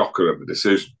a shocker of a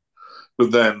decision.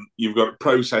 But then you've got a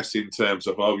process in terms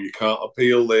of, you can't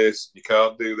appeal this, you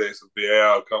can't do this, and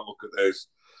VAR can't look at this.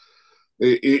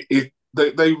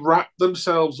 They wrap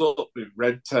themselves up in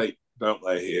red tape, don't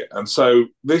they, here? And so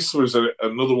this was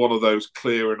another one of those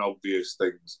clear and obvious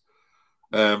things.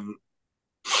 The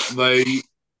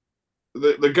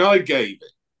guy gave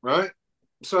it, right?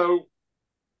 So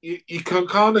you can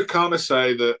kind of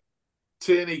say that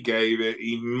Tierney gave it.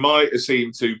 He might have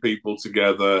seen 2 people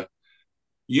together.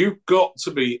 You've got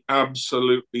to be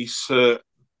absolutely certain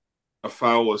a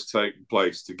foul has taken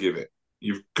place to give it.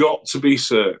 You've got to be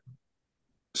certain.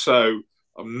 So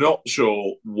I'm not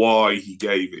sure why he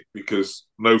gave it, because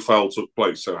no foul took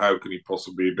place. So how can he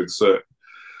possibly have been certain?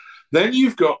 Then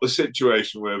you've got the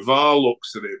situation where VAR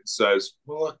looks at it and says,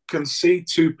 well, I can see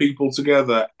 2 people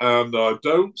together and I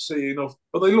don't see enough.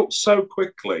 But they looked so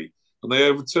quickly and they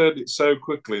overturned it so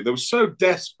quickly. They were so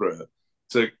desperate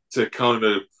to kind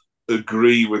of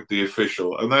agree with the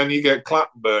official. And then you get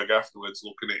Clattenburg afterwards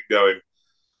looking at it going,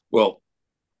 well,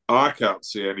 I can't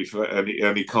see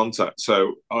any contact.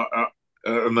 So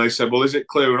and they said, well, is it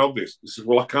clear and obvious? He said,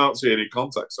 well, I can't see any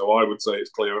contact, so I would say it's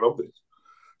clear and obvious.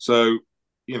 So,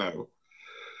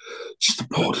 just a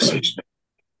poor decision.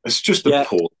 It's just a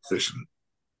poor decision.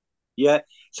 Yeah.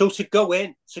 So to go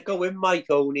in, Mike,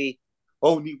 only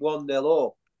 1-0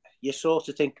 up, you're sort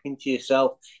of thinking to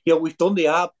yourself, we've done the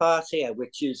hard part here,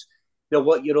 which is,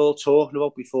 what you're all talking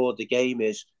about before the game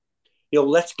is,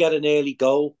 let's get an early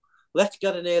goal. Let's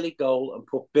get an early goal and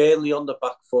put Burnley on the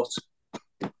back foot.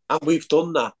 And we've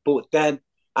done that. But then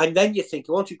you think,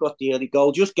 once you've got the early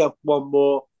goal, just get one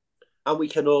more and we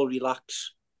can all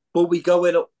relax. But we go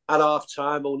in at half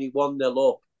time, only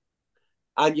 1-0 up.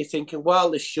 And you're thinking,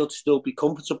 well, this should still be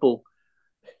comfortable.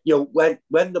 When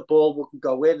the ball wouldn't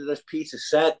go in, and as Peter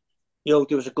said, there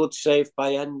was a good save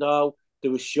by Endo.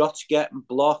 There was shots getting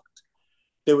blocked.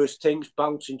 There was things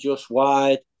bouncing just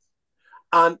wide.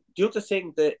 And the other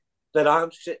thing that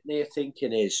I'm sitting here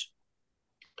thinking is,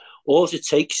 all it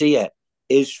takes here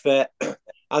is for,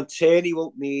 and Tierney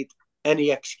won't need any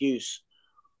excuse.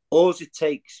 All it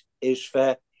takes is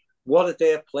for one of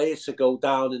their players to go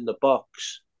down in the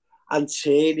box, and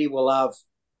Tierney will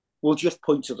just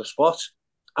point to the spot,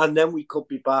 and then we could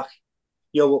be back,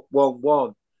 at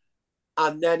 1-1,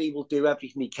 and then he will do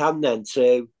everything he can then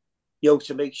to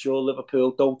make sure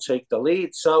Liverpool don't take the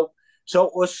lead. So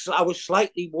I was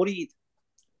slightly worried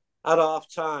at half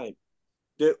time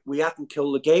that we hadn't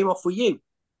killed the game off. Were you?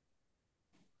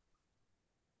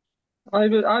 I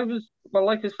was well,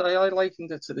 like I say, I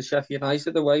likened it to the Sheffield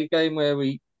United away game where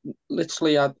we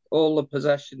literally had all the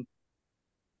possession.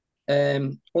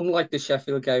 Unlike the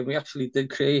Sheffield game, we actually did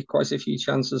create quite a few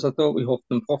chances. I thought we huffed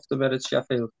and puffed a bit at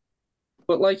Sheffield.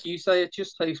 But like you say, it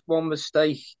just takes one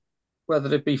mistake,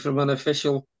 whether it be from an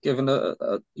official giving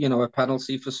a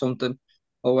penalty for something,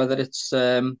 or whether it's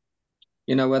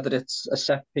whether it's a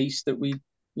set piece that we,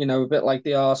 a bit like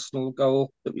the Arsenal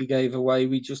goal that we gave away.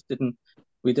 We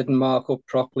didn't mark up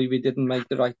properly. We didn't make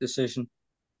the right decision.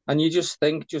 And you just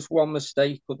think just one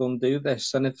mistake could undo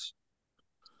this. And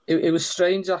it was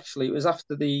strange, actually. It was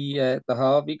after the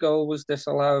Harvey goal was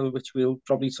disallowed, which we'll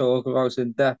probably talk about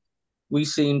in depth. It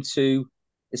seemed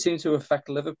to affect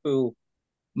Liverpool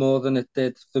more than it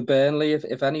did for Burnley.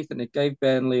 If anything, it gave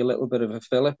Burnley a little bit of a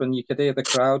fillip, and you could hear the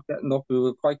crowd getting up. We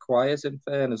were quite quiet, in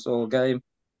fairness, all game.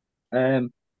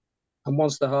 And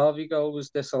once the Harvey goal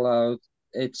was disallowed,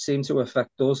 it seemed to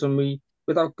affect us, and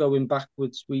without going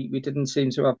backwards, we didn't seem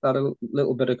to have that a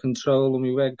little bit of control, and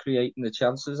we weren't creating the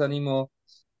chances anymore.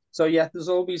 So yeah, there's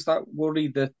always that worry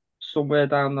that somewhere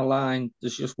down the line,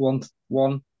 there's just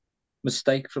one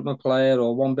mistake from a player,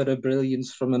 or one bit of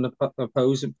brilliance from an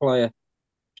opposing player,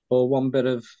 or one bit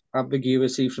of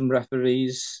ambiguity from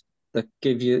referees that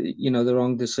give you, the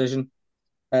wrong decision.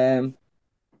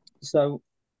 So,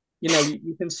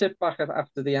 you can sit back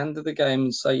after the end of the game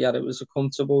and say, yeah, it was a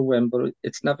comfortable win, but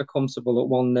it's never comfortable at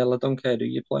 1-0. I don't care who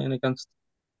you're playing against.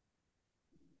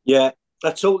 Yeah,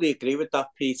 I totally agree with that,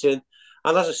 Peter.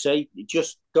 And as I say,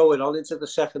 just going on into the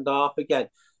second half again,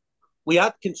 we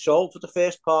had control for the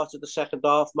first part of the second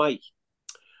half, Mike.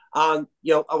 And,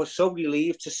 I was so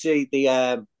relieved to see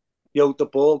the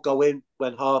ball go in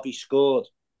when Harvey scored.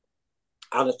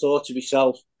 And I thought to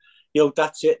myself,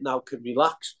 that's it now, can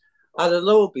relax. And then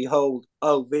lo and behold,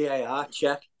 VAR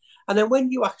check. And then when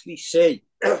you actually see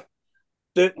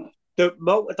the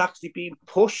Mo had actually been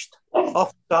pushed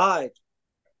offside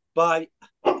by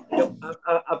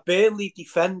a Burnley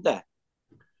defender,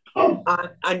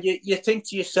 and you think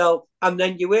to yourself, and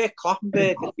then you hear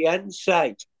Kloppenberg at the end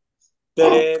say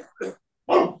that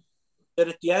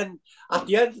at the end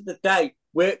of the day,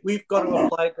 we've got to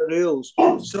apply the rules.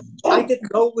 So I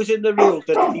didn't know it was in the rules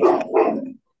that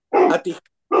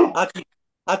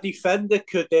a defender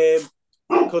could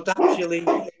actually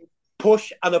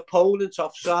push an opponent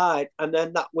offside, and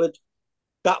then that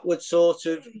would sort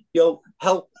of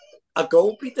help a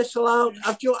goal be disallowed.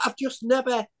 I've just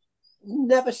never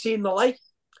seen the like.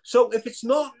 So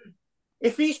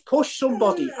if he's pushed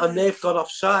somebody and they've gone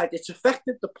offside, it's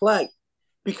affected the play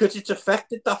because it's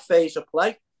affected that phase of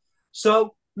play.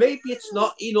 So maybe it's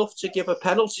not enough to give a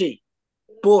penalty,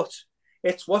 but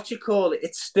it's what you call it.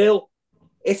 It's still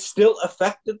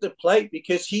affected the play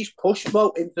because he's pushed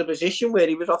Mo into the position where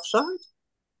he was offside.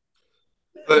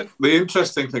 The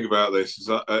interesting thing about this is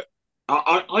that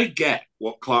I get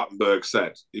what Klartenberg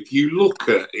said. If you look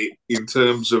at it in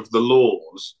terms of the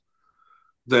laws,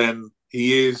 then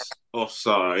he is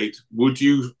offside. Would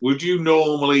you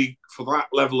normally, for that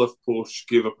level of push,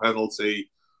 give a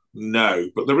penalty? No.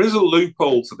 But there is a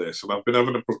loophole to this, and I've been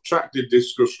having a protracted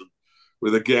discussion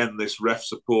with, again, this Ref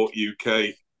Support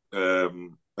UK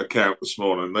account this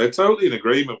morning. They're totally in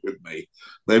agreement with me.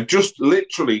 They've just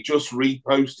literally just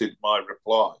reposted my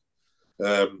reply.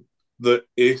 That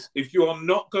if you are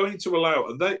not going to allow,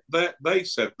 and they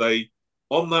said they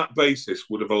on that basis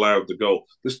would have allowed the goal.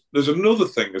 There's another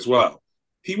thing as well.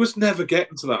 He was never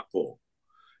getting to that ball.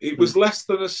 It was less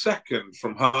than a second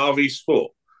from Harvey's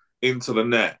foot into the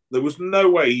net. There was no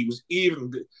way he was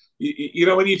even. You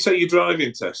know, when you take your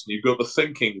driving test and you've got the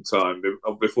thinking time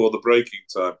before the braking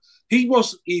time, he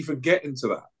wasn't even getting to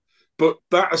that. But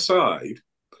that aside,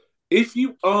 if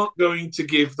you aren't going to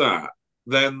give that,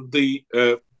 then the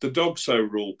dog-so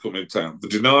rule come in town, the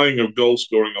denying of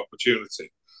goal-scoring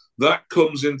opportunity, that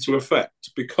comes into effect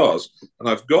because, and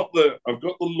I've got the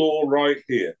law right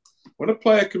here. When a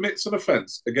player commits an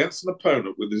offence against an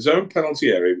opponent with his own penalty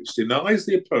area, which denies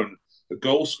the opponent a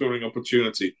goal-scoring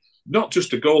opportunity, not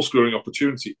just a goal-scoring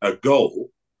opportunity, a goal,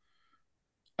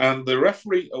 and the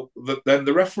referee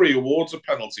awards a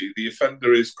penalty, the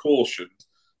offender is cautioned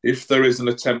if there is an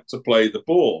attempt to play the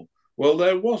ball. Well,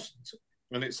 there wasn't.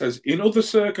 And it says, in other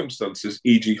circumstances,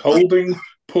 e.g. holding,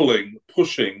 pulling,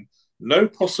 pushing, no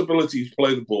possibility to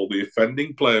play the ball, the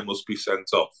offending player must be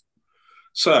sent off.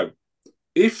 So,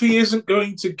 if he isn't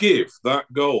going to give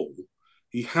that goal,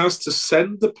 he has to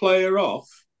send the player off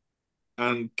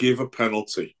and give a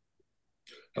penalty.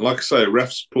 And like I say,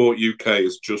 Ref Support UK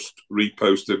has just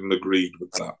reposted and agreed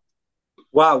with that.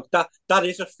 Wow, that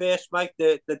is a first, Mike.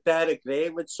 That they're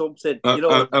agreeing with something. You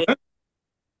know.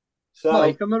 So,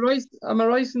 Mike, am I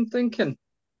right in thinking?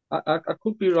 I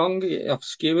could be wrong. I've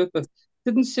skewed, but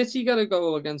didn't City get a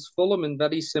goal against Fulham in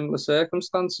very similar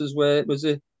circumstances? Where it was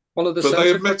one of the.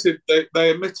 But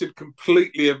they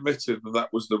completely admitted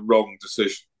that was the wrong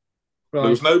decision. Right.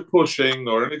 There was no pushing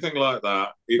or anything like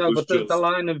that. The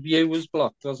line of view was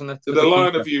blocked, wasn't it? The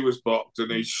line of view was blocked, and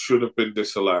he should have been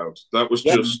disallowed. That was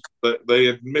just that they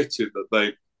admitted that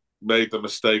they made the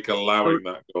mistake allowing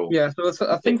that goal. Yeah, so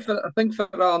I think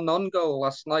for our non-goal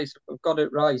last night, if I've got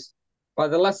it right, by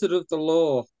the letter of the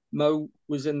law, Mo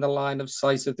was in the line of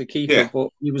sight of the keeper, but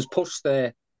he was pushed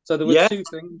there. So there were two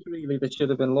things really that should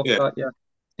have been looked at.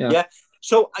 Yeah.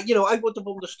 So, I would have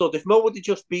understood if Mo would have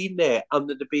just been there and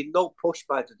there'd have been no push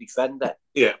by the defender.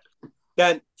 Yeah.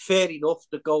 Then fair enough,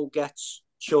 the goal gets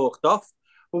chalked off.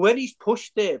 But when he's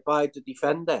pushed there by the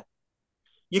defender,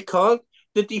 you can't.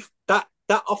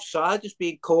 That offside is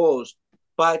being caused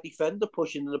by a defender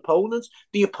pushing an opponent.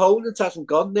 The opponent hasn't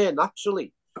gone there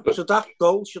naturally. So that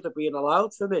goal should have been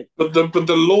allowed for me. But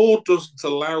the law doesn't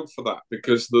allow for that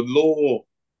because the law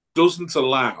doesn't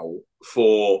allow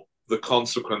for the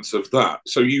consequence of that.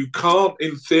 So you can't,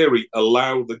 in theory,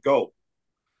 allow the goal.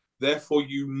 Therefore,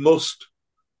 you must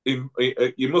bring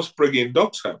in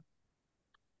Doxham.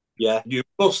 Yeah. You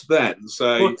must then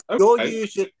say,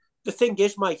 the thing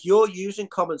is, Mike, you're using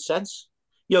common sense.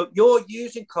 You're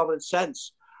using common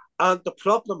sense. And the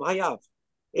problem I have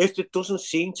is there doesn't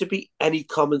seem to be any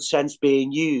common sense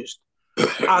being used.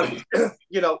 And,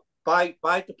 by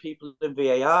the people in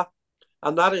VAR.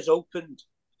 And that is opened.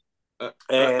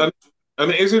 And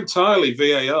it is entirely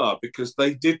VAR because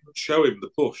they didn't show him the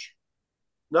push.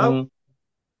 No.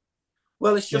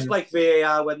 Well, it's just like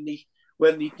VAR when they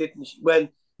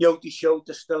showed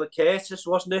the Stella Curtis,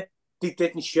 wasn't it? They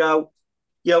didn't show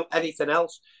anything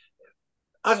else.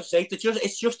 As I say,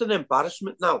 it's just an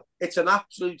embarrassment now. It's an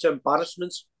absolute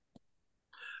embarrassment.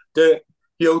 The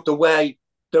way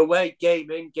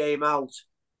game in, game out,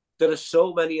 there are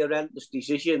so many horrendous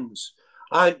decisions.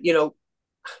 And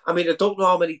I don't know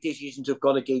how many decisions have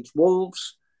gone against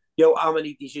Wolves, how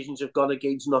many decisions have gone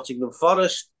against Nottingham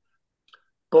Forest.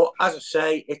 But as I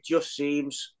say, it just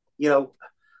seems,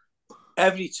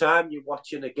 every time you're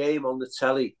watching a game on the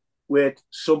telly with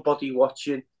somebody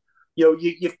watching,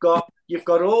 you've got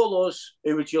all us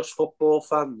who are just football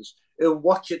fans who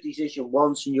watch a decision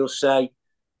once and you'll say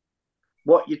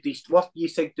what you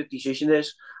think the decision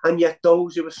is. And yet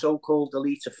those who are so-called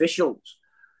elite officials,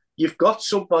 you've got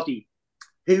somebody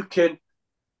who can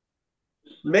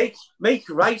make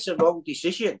right and wrong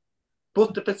decision,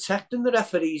 but they're protecting the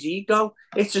referee's ego.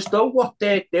 It's as though what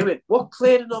they're doing, what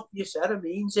clearing up your error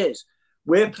means is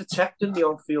we're protecting the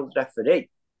on-field referee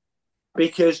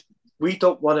because we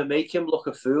don't want to make him look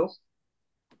a fool.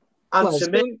 And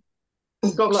to me,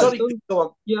 go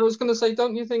on. Yeah, I was going to say,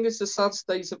 don't you think it's a sad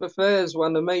state of affairs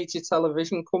when a major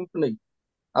television company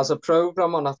has a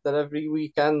programme on after every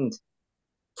weekend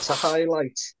to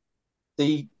highlight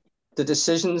the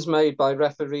decisions made by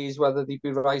referees, whether they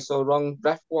be right or wrong?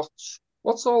 Ref Watch.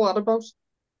 What's all that about?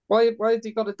 Why have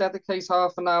they got to dedicate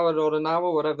half an hour or an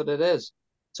hour, whatever it is,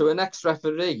 to an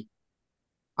ex-referee,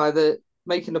 either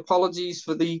making apologies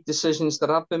for the decisions that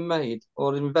have been made,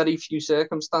 or in very few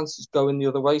circumstances going the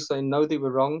other way, saying no, they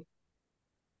were wrong.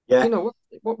 Yeah,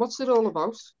 What's it all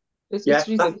about? yeah. It's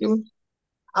ridiculous.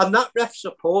 And that ref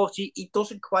support, he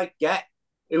doesn't quite get.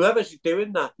 Whoever's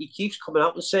doing that, he keeps coming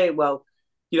out and saying, well,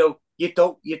 you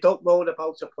don't moan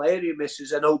about a player who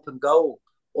misses an open goal,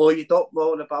 or you don't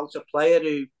moan about a player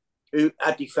who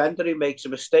a defender who makes a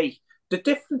mistake. The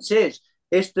difference is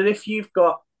that if you've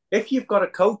got a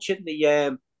coach in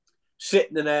the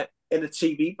sitting in a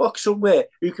TV box somewhere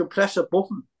who can press a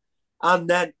button and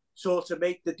then sort of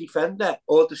make the defender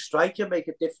or the striker make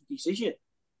a different decision,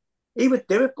 he would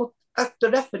do it. But the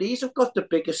referees have got the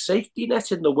biggest safety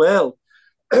net in the world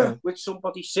with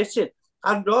somebody sitting.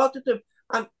 And rather than,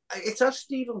 and it's as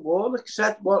Stephen Warnock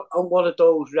said on one of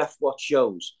those ref watch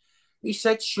shows, he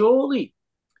said, surely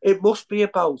it must be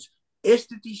about, is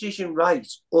the decision right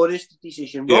or is the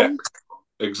decision wrong?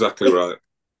 Yeah, exactly right.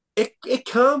 It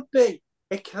can't be.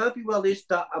 It can't be, well, is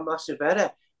that a massive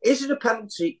error? Is it a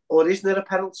penalty or isn't it a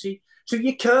penalty? So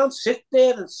you can't sit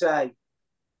there and say,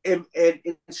 in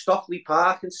Stockley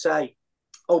Park and say,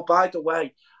 oh, by the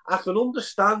way, I can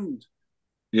understand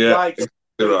why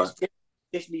the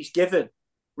decision he's given.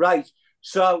 Right.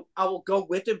 So I will go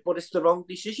with him, but it's the wrong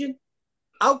decision.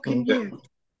 How can you?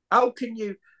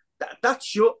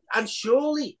 That's your, and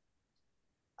surely,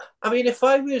 I mean, if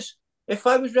I was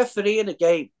refereeing a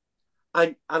game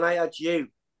and I had you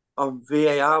on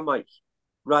VAR, Mike,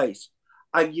 right,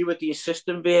 and you were the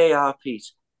assistant VAR,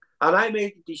 Pete, and I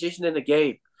made the decision in the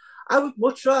game, I would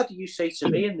much rather you say to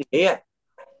me in the ear,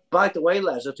 by the way,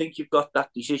 Les, I think you've got that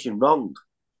decision wrong.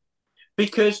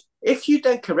 Because if you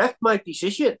then correct my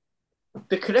decision,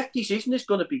 the correct decision is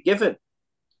going to be given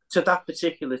to that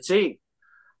particular team.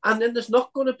 And then there's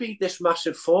not going to be this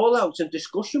massive fallout and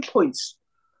discussion points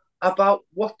about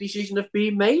what decision have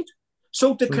been made.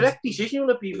 So the correct decision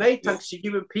will be made thanks to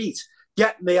you and Pete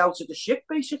getting me out of the ship,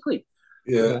 basically.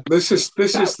 Yeah, this is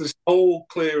this whole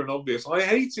clear and obvious. I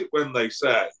hate it when they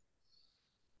say,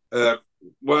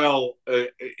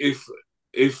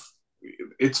 if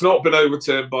it's not been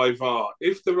overturned by VAR,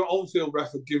 if the on-field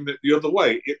ref had given it the other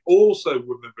way, it also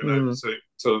wouldn't have been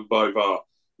overturned by VAR.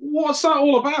 What's that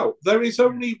all about? There is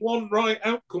only one right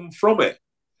outcome from it.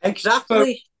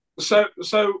 Exactly. So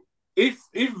if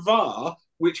VAR,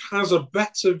 which has a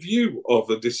better view of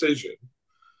the decision,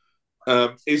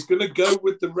 is going to go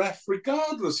with the ref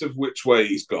regardless of which way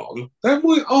he's gone, then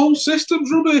our whole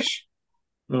system's rubbish.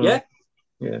 Yeah.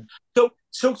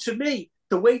 So to me,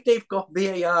 the way they've got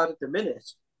VAR at the minute,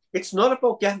 it's not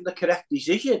about getting the correct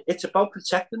decision. It's about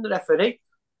protecting the referee.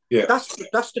 Yeah.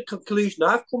 That's the conclusion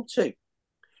I've come to.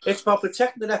 It's about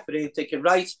protecting the referee and thinking,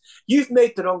 right, you've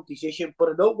made the wrong decision, but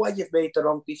I know why you've made the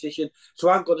wrong decision, so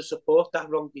I'm going to support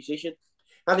that wrong decision.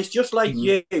 And it's just like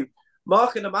you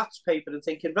marking a maths paper and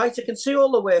thinking, right, I can see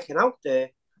all the working out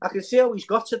there. I can see how he's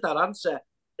got to that answer.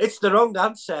 It's the wrong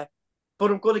answer,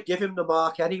 but I'm going to give him the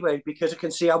mark anyway because I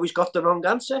can see how he's got the wrong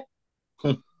answer.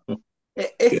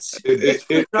 It's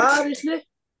bizarre, isn't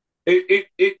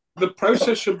it? The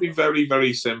process should be very,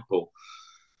 very simple.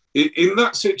 In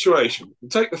that situation,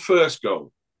 take the first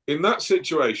goal. In that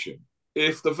situation,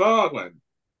 if the VAR went,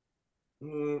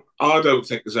 I don't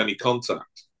think there's any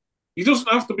contact. He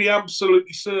doesn't have to be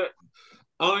absolutely certain.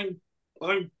 I'm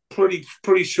pretty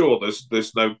sure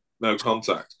there's no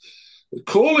contact.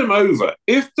 Call him over.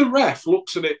 If the ref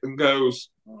looks at it and goes,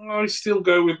 I still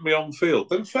go with me on field,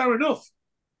 then fair enough.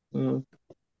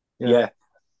 Yeah.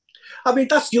 I mean,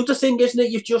 that's the other thing, isn't it?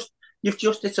 You've just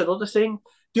it's another thing.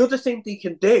 The other thing they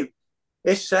can do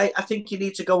is say, I think you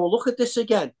need to go and look at this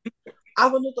again.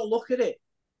 Have another look at it,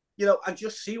 and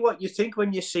just see what you think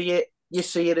when you see it. You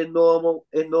see it in normal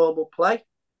play,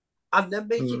 and then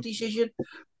make a decision.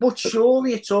 But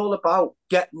surely it's all about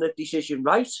getting the decision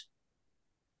right.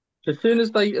 As soon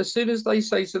as they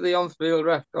say to the on-field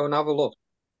ref, go and have a look,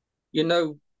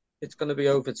 it's going to be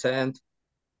overturned.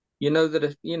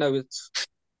 That it's.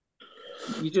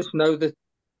 You just know that.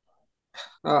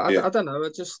 I don't know.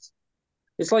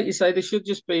 It's like you say. There should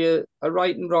just be a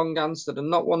right and wrong answer, and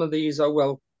not one of these. Oh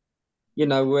well,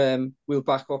 we'll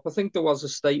back up. I think there was a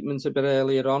statement a bit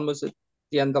earlier on. Was it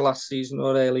the end of last season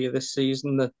or earlier this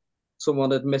season that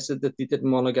someone admitted that they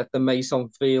didn't want to get the mate on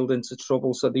field into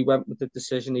trouble, so they went with the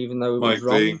decision even though it was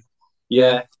wrong.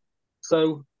 Yeah.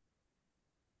 So,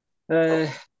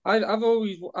 I've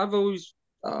always.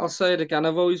 I'll say it again.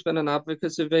 I've always been an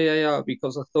advocate of VAR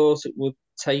because I thought it would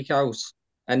take out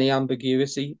any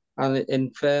ambiguity. And in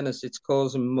fairness, it's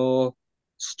causing more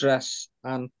stress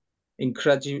and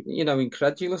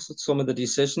incredulous at some of the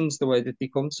decisions, the way that they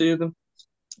come to them.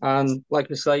 And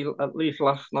like I say, at least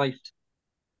last night,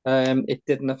 It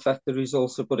didn't affect the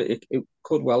result, but it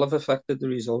could well have affected the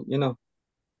result, you know.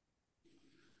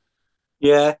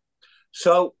 Yeah.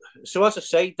 So as I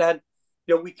say, then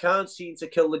we can't seem to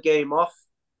kill the game off,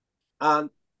 and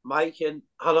Mike and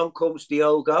on comes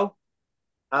Diogo,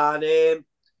 and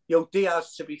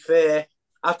Diaz, to be fair,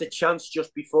 had the chance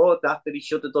just before that he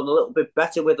should have done a little bit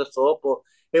better with, I thought, but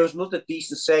it was another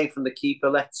decent save from the keeper.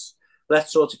 Let's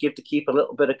sort of give the keeper a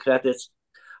little bit of credit,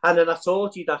 and then I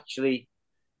thought he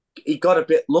got a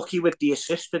bit lucky with the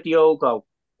assist for Diogo,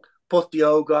 but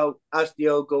Diogo, as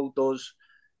Diogo does,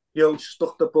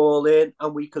 stuck the ball in,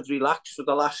 and we could relax for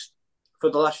the last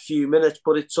few minutes.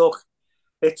 But it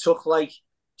took like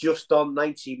just on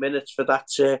 90 minutes for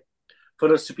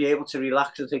us to be able to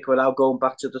relax and think we're now going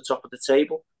back to the top of the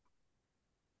table.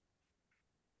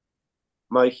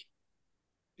 Mike,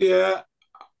 Yeah,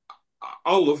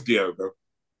 I love Diogo.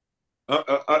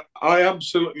 I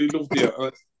absolutely love Diogo.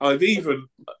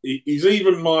 He's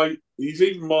even my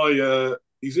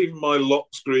lock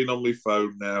screen on my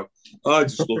phone now. I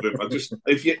just love him.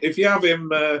 If you have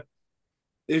him,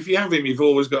 you've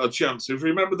always got a chance. If you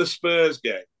remember the Spurs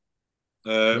game,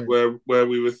 where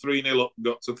we were 3-0 up and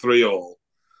got to 3-3,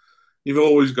 you've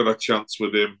always got a chance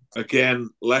with him. Again,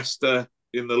 Leicester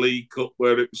in the League Cup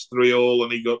where it was 3-3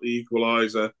 and he got the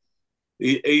equaliser.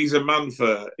 He's a man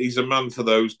for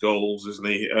those goals, isn't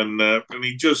he? And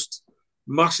he just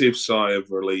massive sigh of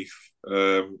relief.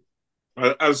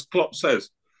 As Klopp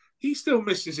says, he still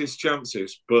misses his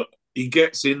chances, but he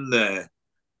gets in there.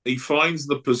 He finds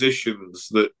the positions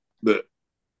that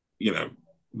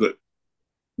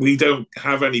we don't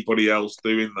have anybody else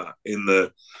doing that in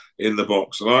the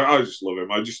box. And I just love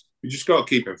him. We just got to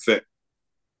keep him fit.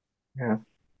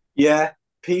 Yeah,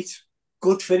 Pete,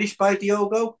 good finish by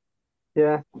Diogo.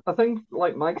 Yeah, I think,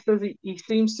 like Mike says, he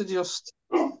seems to just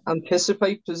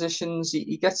anticipate positions.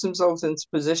 He gets himself into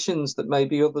positions that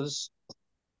maybe others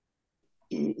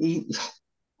they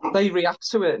react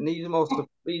to it, and he's more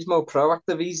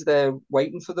proactive. He's there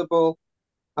waiting for the ball.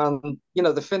 And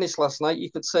the finish last night,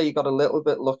 you could say he got a little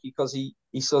bit lucky because he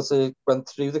sort of went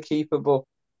through the keeper, but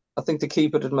I think the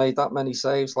keeper had made that many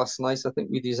saves last night. I think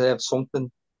we deserved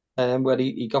something. Where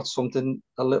he got something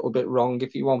a little bit wrong,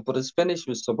 if you want, but his finish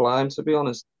was sublime, to be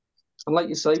honest. And like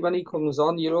you say, when he comes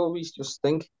on, you always just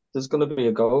think there's going to be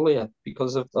a goal here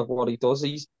because of what he does.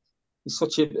 He's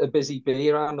such a busy bee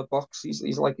around the box.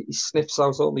 He's like he sniffs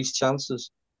out all these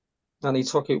chances, and he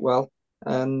took it well.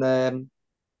 And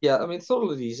yeah, I mean,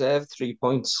 thoroughly deserved 3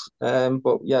 points.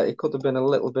 But yeah, it could have been a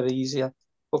little bit easier.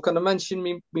 But can I mention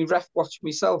me ref watch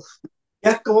myself?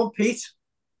 Yeah, go on, Pete.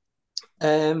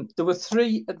 There were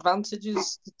 3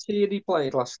 advantages the Tierney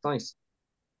played last night,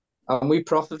 and we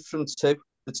profited from the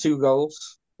 2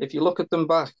 goals. If you look at them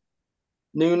back,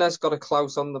 Nunes got a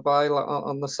clout on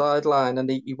the sideline, and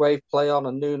he waved play on,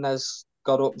 and Nunes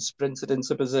got up and sprinted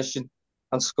into position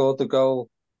and scored the goal.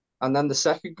 And then the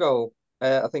second goal,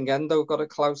 I think Endo got a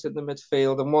clout in the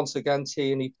midfield, and once again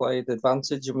Tierney played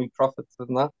advantage, and we profited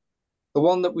from that. The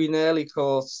one that we nearly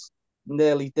caught,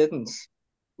 nearly didn't,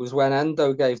 was when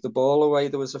Endo gave the ball away.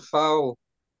 There was a foul.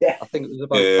 Yeah. I think it was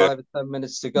about 5 or 10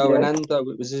 minutes to go, and Endo,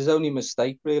 it was his only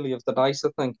mistake really of the night, I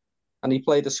think. And he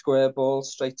played a square ball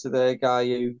straight to their guy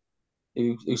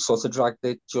who sort of dragged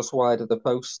it just wide of the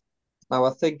post. Now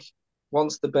I think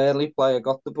once the Burnley player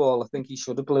got the ball, I think he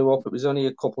should have blew up. It was only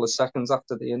a couple of seconds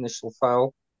after the initial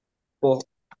foul. But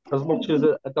as much as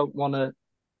I don't want to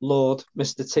laud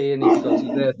Mr. Tierney because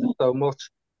he did so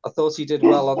much, I thought he did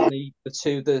well on the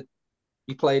 2 that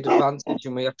he played advantage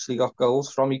and we actually got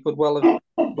goals from. He could well have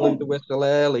blew the whistle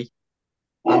early,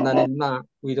 and then in that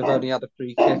we'd have only had a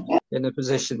free kick in a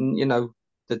position,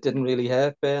 that didn't really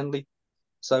hurt Burnley.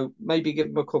 So maybe give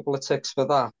him a couple of ticks for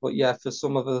that. But yeah, for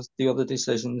some of the other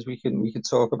decisions, we can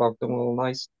talk about them all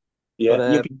nice. Yeah,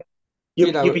 but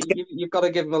you've got to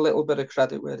give him a little bit of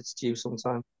credit where it's due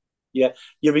sometimes. Yeah,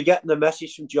 you'll be getting a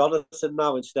message from Jonathan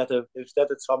now instead of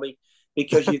Tommy,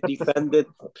 because you defended,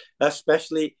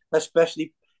 especially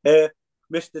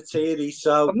Mr. Tierney.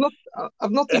 So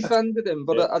I've not defended him,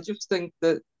 but I just think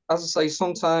that, as I say,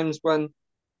 sometimes when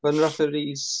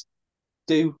referees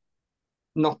do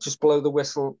not just blow the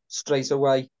whistle straight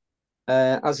away,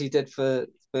 as he did for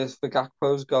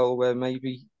Gakpo's goal, where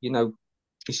maybe he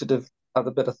should have had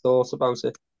a bit of thought about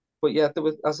it. But yeah,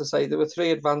 as I say, there were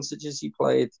 3 advantages he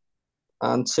played,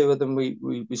 and 2 of them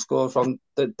we scored from.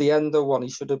 The Endo one, he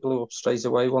should have blew up straight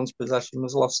away once possession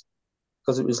was lost,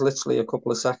 because it was literally a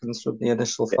couple of seconds from the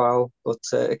initial foul, but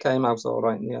it came out all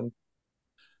right in the end.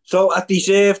 So I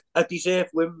deserved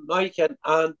win, Mike,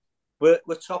 and we're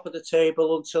top of the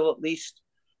table until at least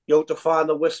the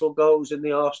final whistle goes in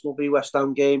the Arsenal v West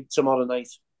Ham game tomorrow night.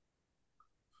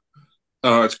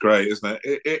 Oh, it's great, isn't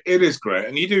it? It is great.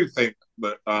 And you do think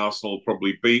that Arsenal will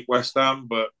probably beat West Ham,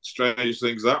 but strange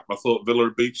things happen. I thought Villa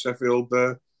would beat Sheffield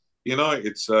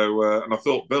United. So, and I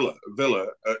thought Villa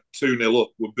at 2-0 up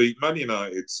would beat Man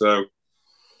United. So,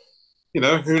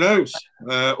 who knows?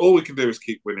 All we can do is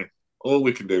keep winning. All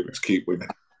we can do is keep winning.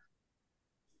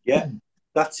 Yeah,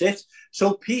 that's it.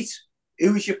 So, Pete,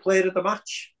 who was your player of the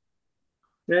match?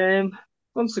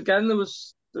 Once again, there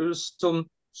was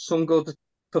some good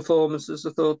performances. I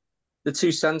thought the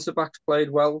two centre backs played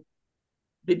well.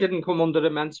 They didn't come under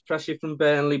immense pressure from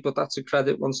Burnley, but that's a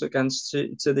credit once again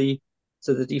to the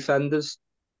defenders.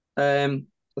 I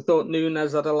thought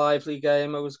Nunes had a lively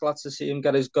game. I was glad to see him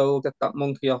get his goal, get that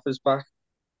monkey off his back.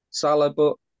 Salah,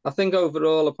 but I think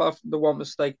overall, apart from the one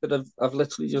mistake that I've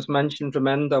literally just mentioned from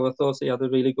Endo, I thought he had a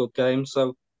really good game.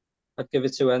 So I'd give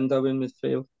it to Endo in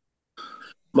midfield.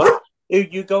 Matt, who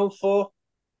you going for?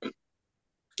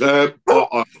 I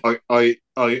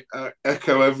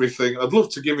echo everything. I'd love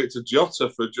to give it to Jota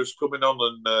for just coming on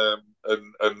and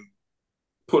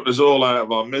putting us all out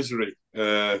of our misery.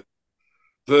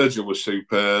 Virgil was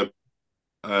superb.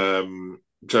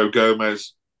 Joe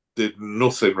Gomez did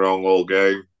nothing wrong all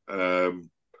game.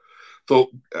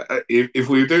 Thought if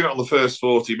we were doing it on the first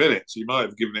 40 minutes, you might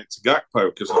have given it to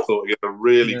Gakpo because I thought he had a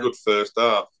really good first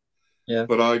half. Yeah.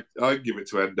 But I give it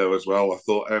to Endo as well. I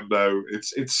thought Endo,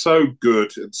 it's so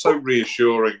good and so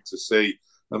reassuring to see.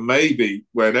 And maybe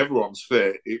when everyone's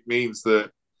fit, it means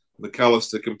that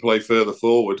McAllister can play further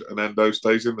forward and Endo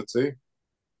stays in the team.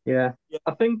 Yeah,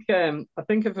 I think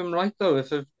if I'm right though,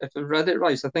 if I've read it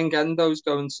right, I think Endo's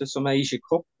going to some Asia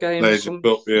Cup games.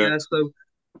 Yeah. So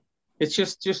it's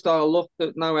just our luck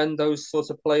that now Endo's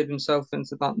sort of played himself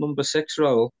into that number 6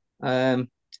 role.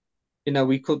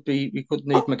 We could need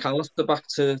McAllister back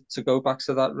to go back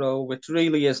to that role, which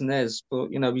really isn't his, but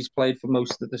he's played for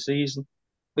most of the season.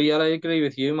 But yeah, I agree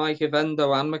with you, Mike. If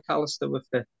Endo and McAllister were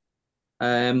fit,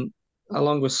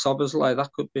 along with Szoboszlai,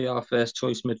 that could be our first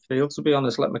choice midfield. To be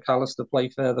honest, let McAllister play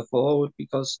further forward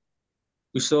because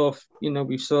we saw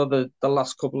the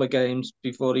last couple of games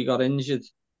before he got injured.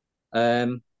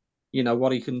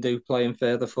 What he can do playing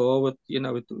further forward.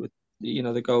 With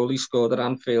the goal he scored at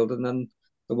Anfield, and then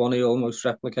the one he almost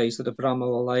replicated at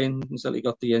Bramall Lane until he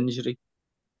got the injury.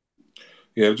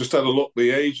 Yeah, I've just had a look.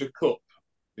 The Asia Cup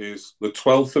is the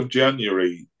 12th of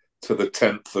January to the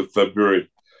 10th of February.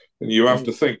 And you have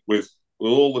to think with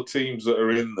all the teams that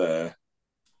are in there,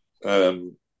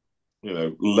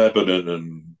 Lebanon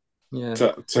and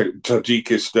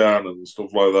Tajikistan and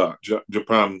stuff like that.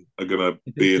 Japan are going to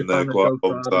be in there quite a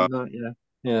long time.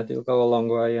 Yeah, they'll go a long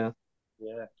way. Yeah.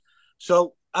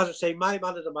 So as I say, my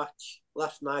man of the match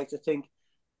last night,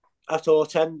 I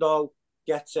thought Endo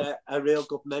gets a real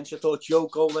good mention. I thought Joe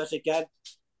Gomez again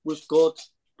was good,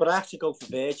 but I have to go for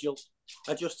Virgil.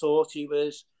 I just thought he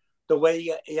was the way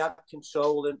he had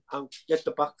control and get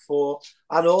the back four,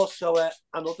 and also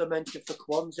another mention for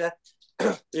Kwanzaa,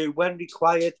 who, when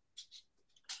required,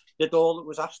 did all that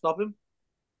was asked of him,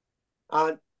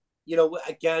 and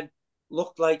again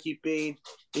looked like he'd been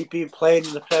playing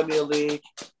in the Premier League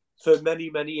for many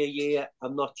a year,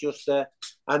 and not just a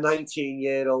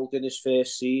 19-year-old in his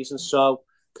first season. So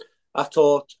I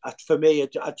thought, for me,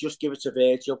 I'd just give it to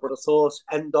Virgil, but I thought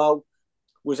Endo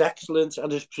was excellent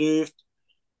and has proved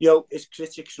his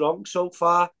critics wrong so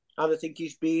far, and I think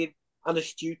he's been an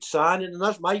astute signing. And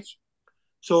as Mike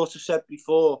sort of said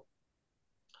before,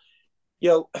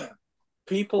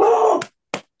 people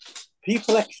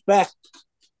expect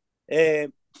a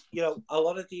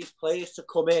lot of these players to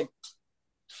come in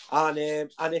and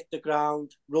hit the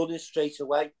ground running straight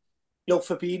away.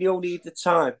 Fabinho needed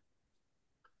time,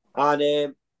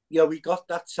 and we got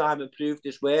that time and proved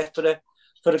his worth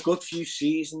for a good few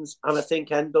seasons. And I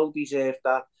think Endo deserved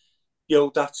that.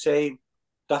 That same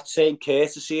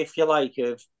courtesy, if you like,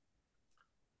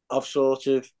 of sort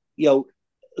of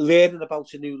learning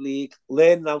about a new league,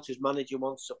 learning how his manager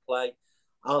wants to play,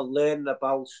 and learning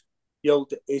about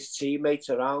his teammates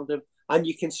around him. And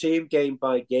you can see him game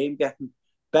by game getting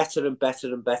better and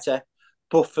better and better.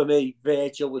 But for me,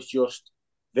 Virgil was just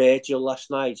Virgil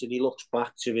last night, and he looks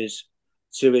back to his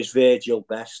Virgil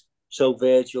best. So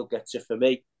Virgil gets it for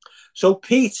me. So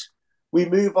Pete, we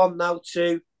move on now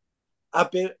to a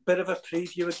bit of a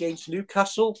preview against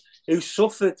Newcastle, who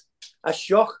suffered a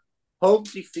shock home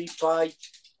defeat by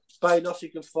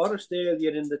Nottingham Forest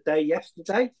earlier in the day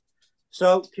yesterday.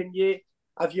 So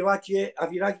have you had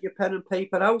your pen and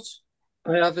paper out?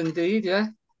 I have indeed, yeah.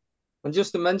 And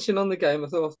just to mention on the game, I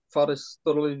thought Forest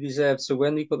thoroughly deserved to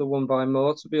win. He could have won by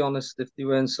more, to be honest, if they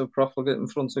weren't so profligate in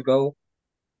front of goal.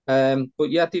 But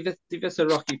yeah, they've hit a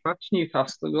rocky patch.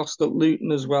 Newcastle lost at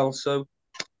Luton as well, so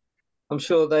I'm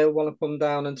sure they'll want to come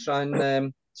down and try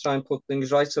and put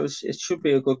things right. So it should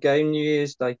be a good game New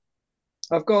Year's Day.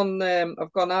 I've gone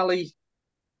Ali,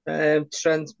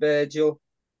 Trent, Virgil.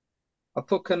 I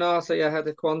put Canate ahead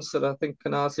of Quansah. I think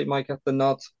Canate might get the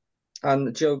nod,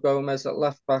 and Joe Gomez at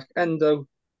left back. Endo,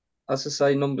 as I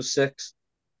say, number 6.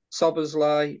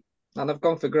 Sobersley, and I've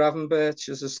gone for Gravenberch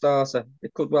as a starter.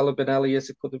 It could well have been Elliott,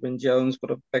 it could have been Jones,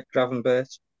 but I've picked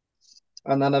Gravenberch.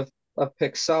 And then I've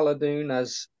picked Salah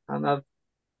Nunes, and I've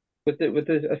with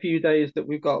a few days that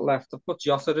we've got left, I've put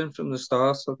Jota in from the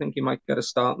start, so I think he might get a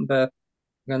starting there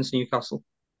against Newcastle.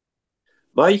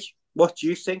 Mike, what do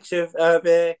you think of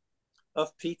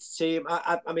Pete's team?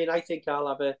 I mean, I think I'll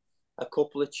have a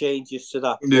couple of changes to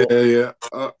that.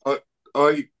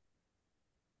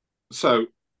 So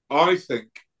I think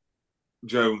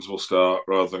Jones will start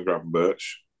rather than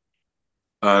Gravenberch.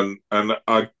 And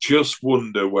I just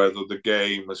wonder whether the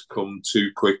game has come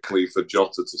too quickly for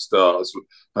Jota to start.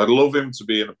 I'd love him to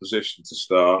be in a position to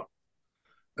start,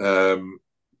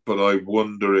 but I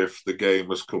wonder if the game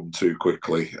has come too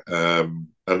quickly. And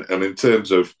in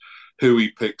terms of who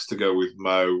he picks to go with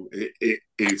Mo,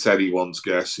 it's anyone's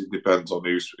guess. It depends on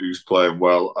who's playing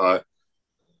well.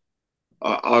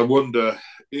 I wonder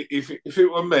if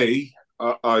it were me,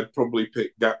 I'd probably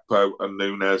pick Gakpo and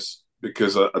Nunes,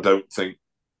 because I don't think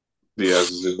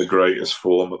Diaz is in the greatest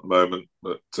form at the moment,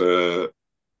 but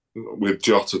with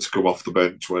Jota to come off the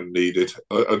bench when needed,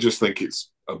 I just think it's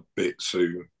a bit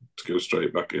soon to go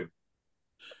straight back in.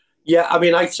 Yeah, I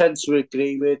mean, I tend to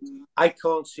agree with. I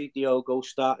can't see Diogo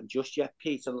starting just yet,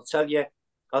 Pete, and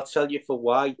I'll tell you for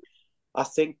why. I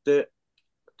think that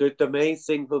the main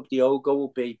thing for Diogo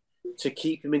will be to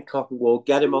keep him in Cottonwood,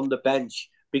 get him on the bench,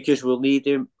 because we'll need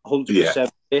him 100%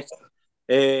 fit.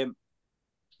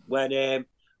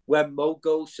 When Mo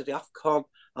goes to the AFCON,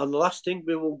 and the last thing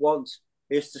we will want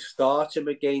is to start him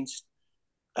against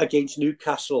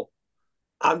Newcastle,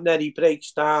 and then he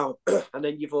breaks down, and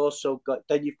then you've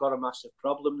got a massive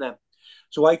problem then.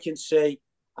 So I can see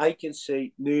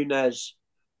Nunes,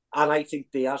 and I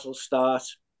think Diaz will start.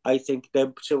 I think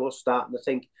them two will start, and I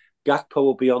think Gakpo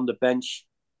will be on the bench,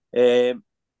 and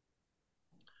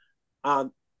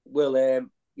we'll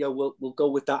go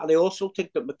with that. And I also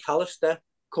think that McAllister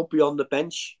could be on the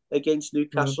bench against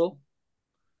Newcastle.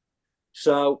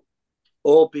 So,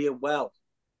 all being well,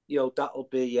 that'll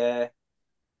be that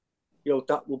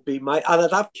will be my. And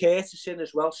I'd have Curtis in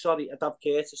as well. Sorry, I'd have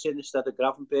Curtis in instead of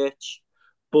Gravenberch,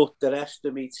 but the rest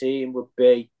of my team would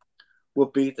be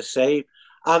the same.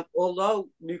 And although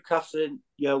Newcastle in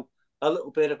a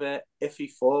little bit of a iffy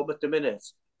form at the minute,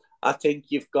 I think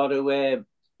you've got to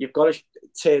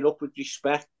turn up with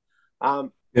respect,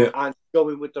 and go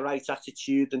in with the right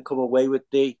attitude and come away with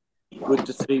the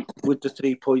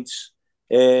 3 points.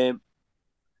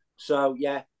 So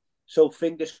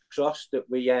fingers crossed that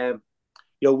we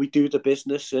do the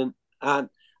business and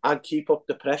keep up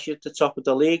the pressure at the top of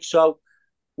the league. So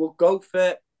we'll go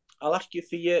for. I'll ask you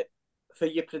for your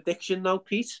prediction now,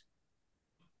 Pete.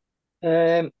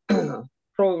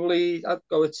 Probably I'd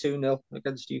go with 2-0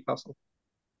 against Newcastle,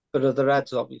 but the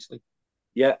Reds, obviously.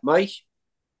 Yeah, Mike.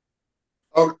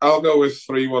 I'll go with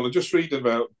 3-1. I'm just reading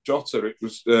about Jota. It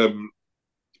was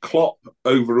Klopp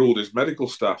overruled his medical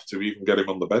staff to even get him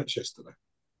on the bench yesterday.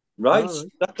 Right,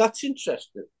 that's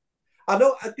interesting. I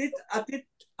know.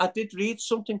 I did read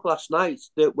something last night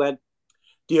that when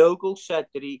Diogo said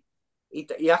that he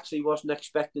actually wasn't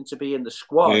expecting to be in the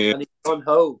squad, and he'd gone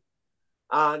home,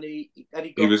 and he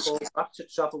got called back to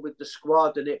travel with the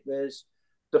squad, and it was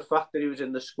the fact that he was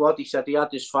in the squad. He said he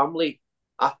had his family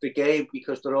at the game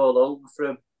because they're all over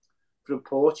from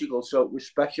Portugal, so it was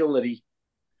special that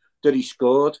he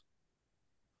scored.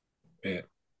 Yeah,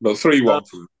 but 3-1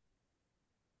 for him.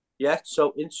 Yeah,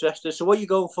 so interesting. So what are you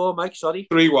going for, Mike? Sorry,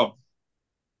 3-1.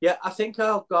 Yeah, I think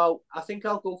I'll go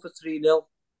for 3-0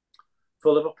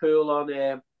 for Liverpool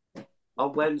on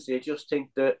Wednesday. I just think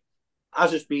that,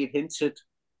 as has been hinted,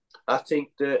 I think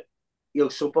that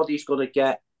somebody's going to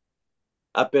get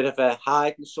a bit of a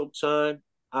hiding sometime,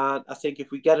 and I think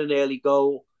if we get an early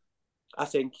goal, I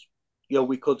think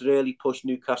we could really push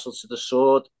Newcastle to the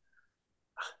sword,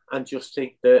 and just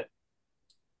think that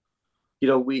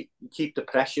we keep the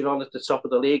pressure on at the top of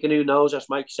the league, and who knows, as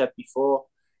Mike said before,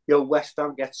 West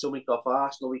Ham gets something off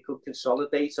Arsenal, we could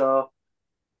consolidate our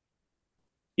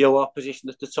position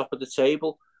at the top of the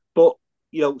table. But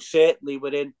certainly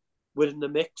we're in the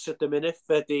mix at the minute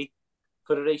for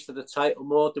a race for the title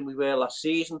more than we were last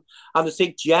season. And I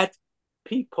think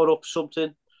Pete put up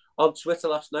something on Twitter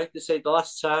last night to say the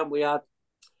last time we had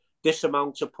this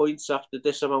amount of points after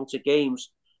this amount of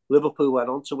games, Liverpool went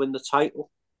on to win the title.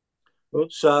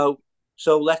 Good. So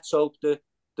let's hope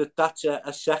that's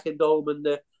a second omen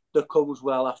that comes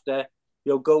well after,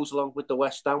 goes along with the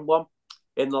West Ham one.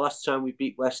 In the last time we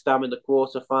beat West Ham in the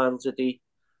quarterfinals of the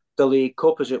League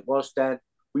Cup, as it was then,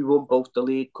 we won both the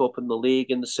League Cup and the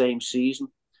league in the same season.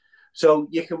 So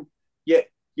you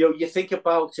think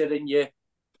about it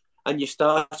and you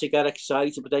start to get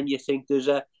excited, but then you think there's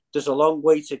a long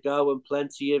way to go and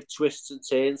plenty of twists and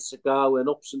turns to go and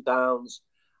ups and downs,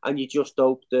 and you just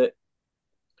hope that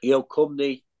come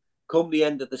the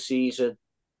end of the season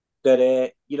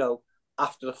that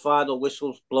after the final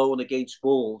whistle's blown against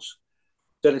Wolves,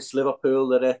 that it's Liverpool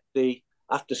that are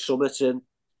at the summit and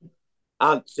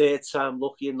third time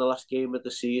lucky in the last game of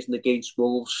the season against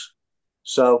Wolves.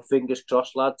 So fingers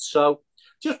crossed, lads. So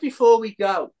just before we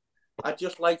go, I'd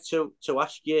just like to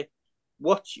ask you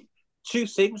two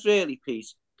things really, Pete.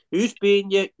 Who's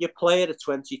been your player of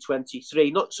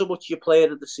 2023? Not so much your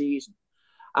player of the season.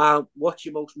 What's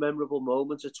your most memorable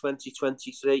moment of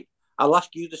 2023? I'll ask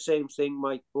you the same thing,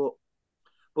 Mike, but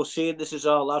seeing this is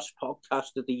our last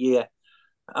podcast of the year,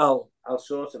 I'll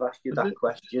sort of ask you that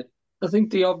question. I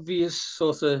think the obvious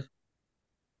sort of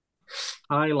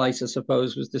highlight, I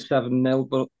suppose, was the 7-0.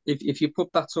 But if you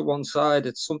put that to one side,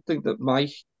 it's something that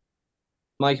Mike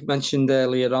mentioned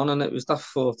earlier on, and it was that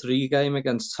 4-3 game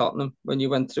against Tottenham when you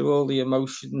went through all the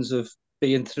emotions of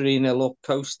being 3-0 up,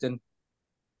 coasting,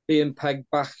 being pegged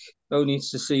back, only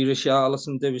to see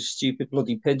Richarlison do his stupid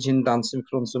bloody pigeon dance in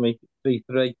front of me,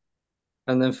 3-3.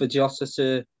 And then for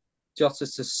Jota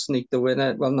to sneak the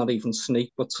winner, well, not even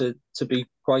sneak, but to be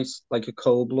quite like a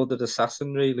cold-blooded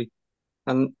assassin, really.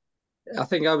 And I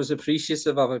think I was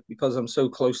appreciative of it because I'm so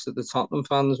close to the Tottenham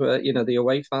fans, where, the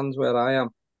away fans where I am.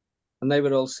 And they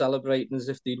were all celebrating as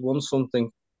if they'd won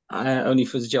something, only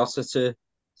for Jota to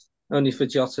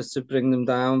bring them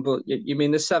down. But you mean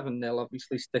the 7-0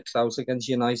 obviously sticks out against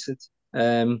United.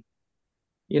 Who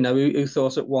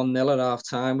thought at 1-0 at half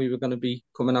time we were going to be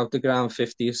coming out the ground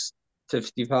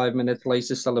 55 minutes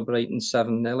later celebrating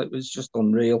 7-0. It was just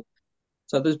unreal.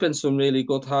 So there's been some really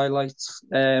good highlights.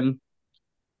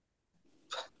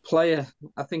 Player,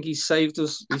 I think he saved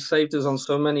us. He saved us on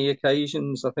so many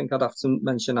occasions. I think I'd have to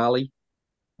mention Ali.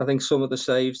 I think some of the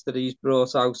saves that he's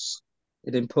brought out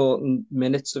in important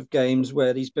minutes of games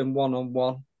where he's been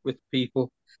one-on-one with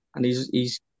people, and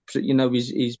he's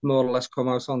more or less come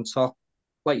out on top.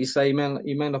 Like you say, man,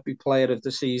 he may not be player of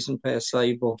the season per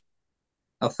se, but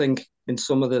I think in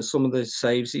some of the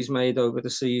saves he's made over the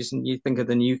season, you think of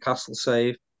the Newcastle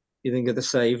save, you think of the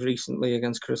save recently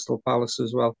against Crystal Palace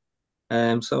as well.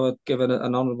 So I'd give it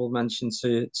an honourable mention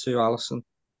to Alisson.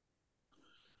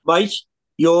 Mike,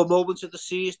 your moment of the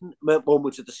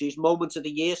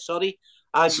year, sorry,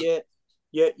 and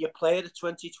your player of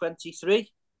 2023.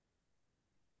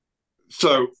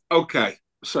 So I'll kind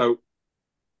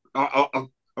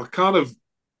of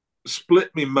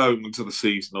split my moment of the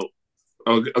season up.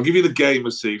 I'll give you the game of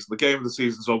the season. The game of the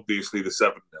season is obviously the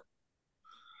 7-0.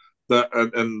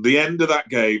 And the end of that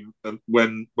game, and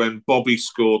when Bobby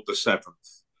scored the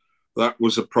 7th, that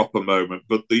was a proper moment.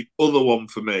 But the other one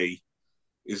for me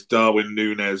is Darwin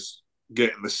Núñez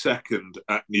getting the second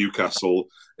at Newcastle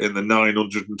in the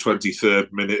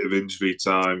 923rd minute of injury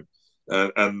time,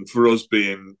 and for us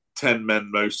being 10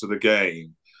 men most of the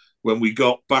game. When we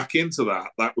got back into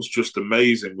that was just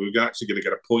amazing. We were actually going to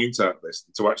get a point out of this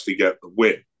to actually get the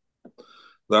win.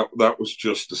 That was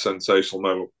just a sensational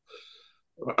moment.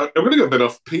 I'm going to go a bit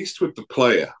off-piste with the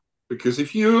player, because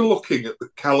if you're looking at the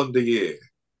calendar year,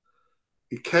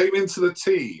 he came into the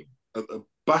team at the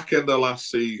back end of last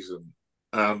season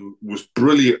and was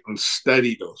brilliant and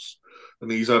steadied us.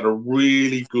 And he's had a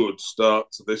really good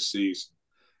start to this season.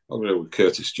 I'm going to go with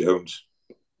Curtis Jones.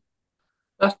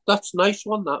 That's a nice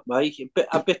one, that, Mike.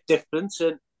 A bit different,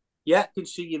 and yeah, I can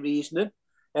see your reasoning.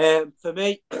 For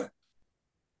me, and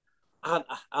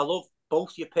I love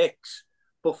both your picks,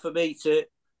 but for me to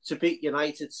beat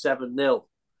United 7-0,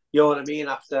 you know what I mean?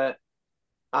 After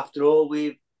all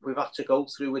we've had to go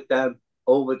through with them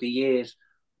over the years,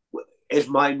 is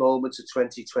my moment of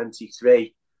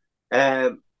 2023.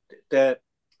 The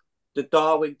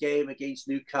Darwin game against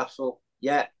Newcastle,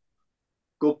 yeah,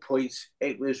 good point.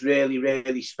 It was really,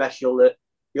 really special that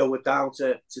we're down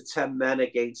to 10 men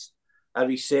against a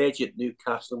resurgent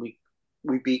Newcastle, and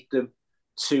we beat them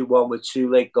 2-1 with 2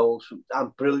 late goals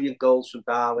and brilliant goals from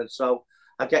Darwin. So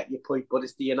I get your point, but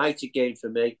it's the United game for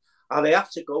me, and I have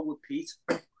to go with Pete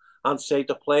and say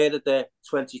the player of the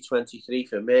 2023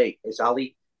 for me is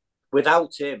Ali.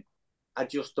 Without him, I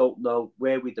just don't know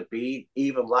where we'd have been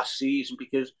even last season,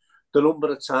 because the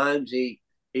number of times he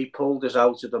he pulled us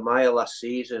out of the mire last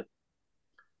season.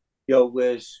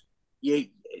 There's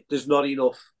not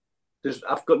enough.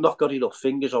 I've not got enough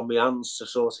fingers on my hands to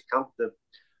sort of count them.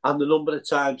 And the number of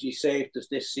times he saved us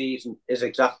this season is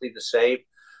exactly the same.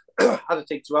 I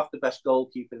think to have the best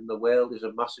goalkeeper in the world is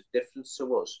a massive difference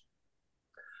to us.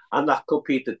 And that could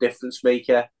be the difference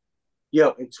maker, in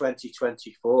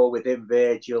 2024 within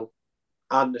Virgil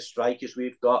and the strikers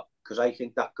we've got, because I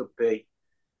think that could be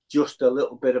just a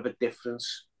little bit of a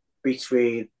difference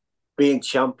between being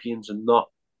champions and not.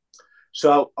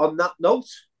 So on that note,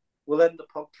 we'll end the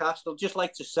podcast. I'd just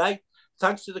like to say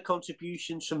thanks to the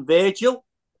contributions from Virgil,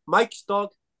 Mike's dog,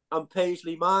 and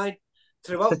Paisley mine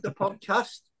throughout the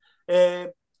podcast. And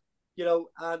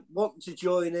wanting to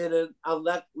join in and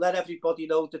let everybody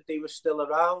know that they were still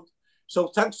around. So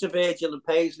thanks to Virgil and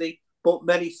Paisley, but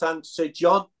many thanks to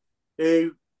John,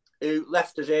 who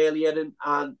left us earlier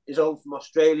and is home from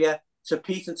Australia, to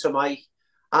Pete and to Mike,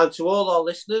 and to all our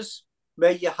listeners.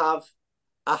 May you have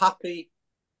a happy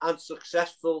and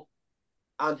successful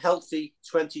and healthy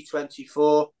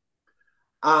 2024.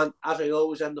 And as I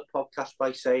always end the podcast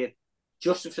by saying,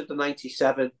 justice for the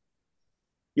 97,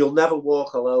 you'll never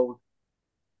walk alone,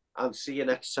 and see you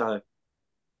next time.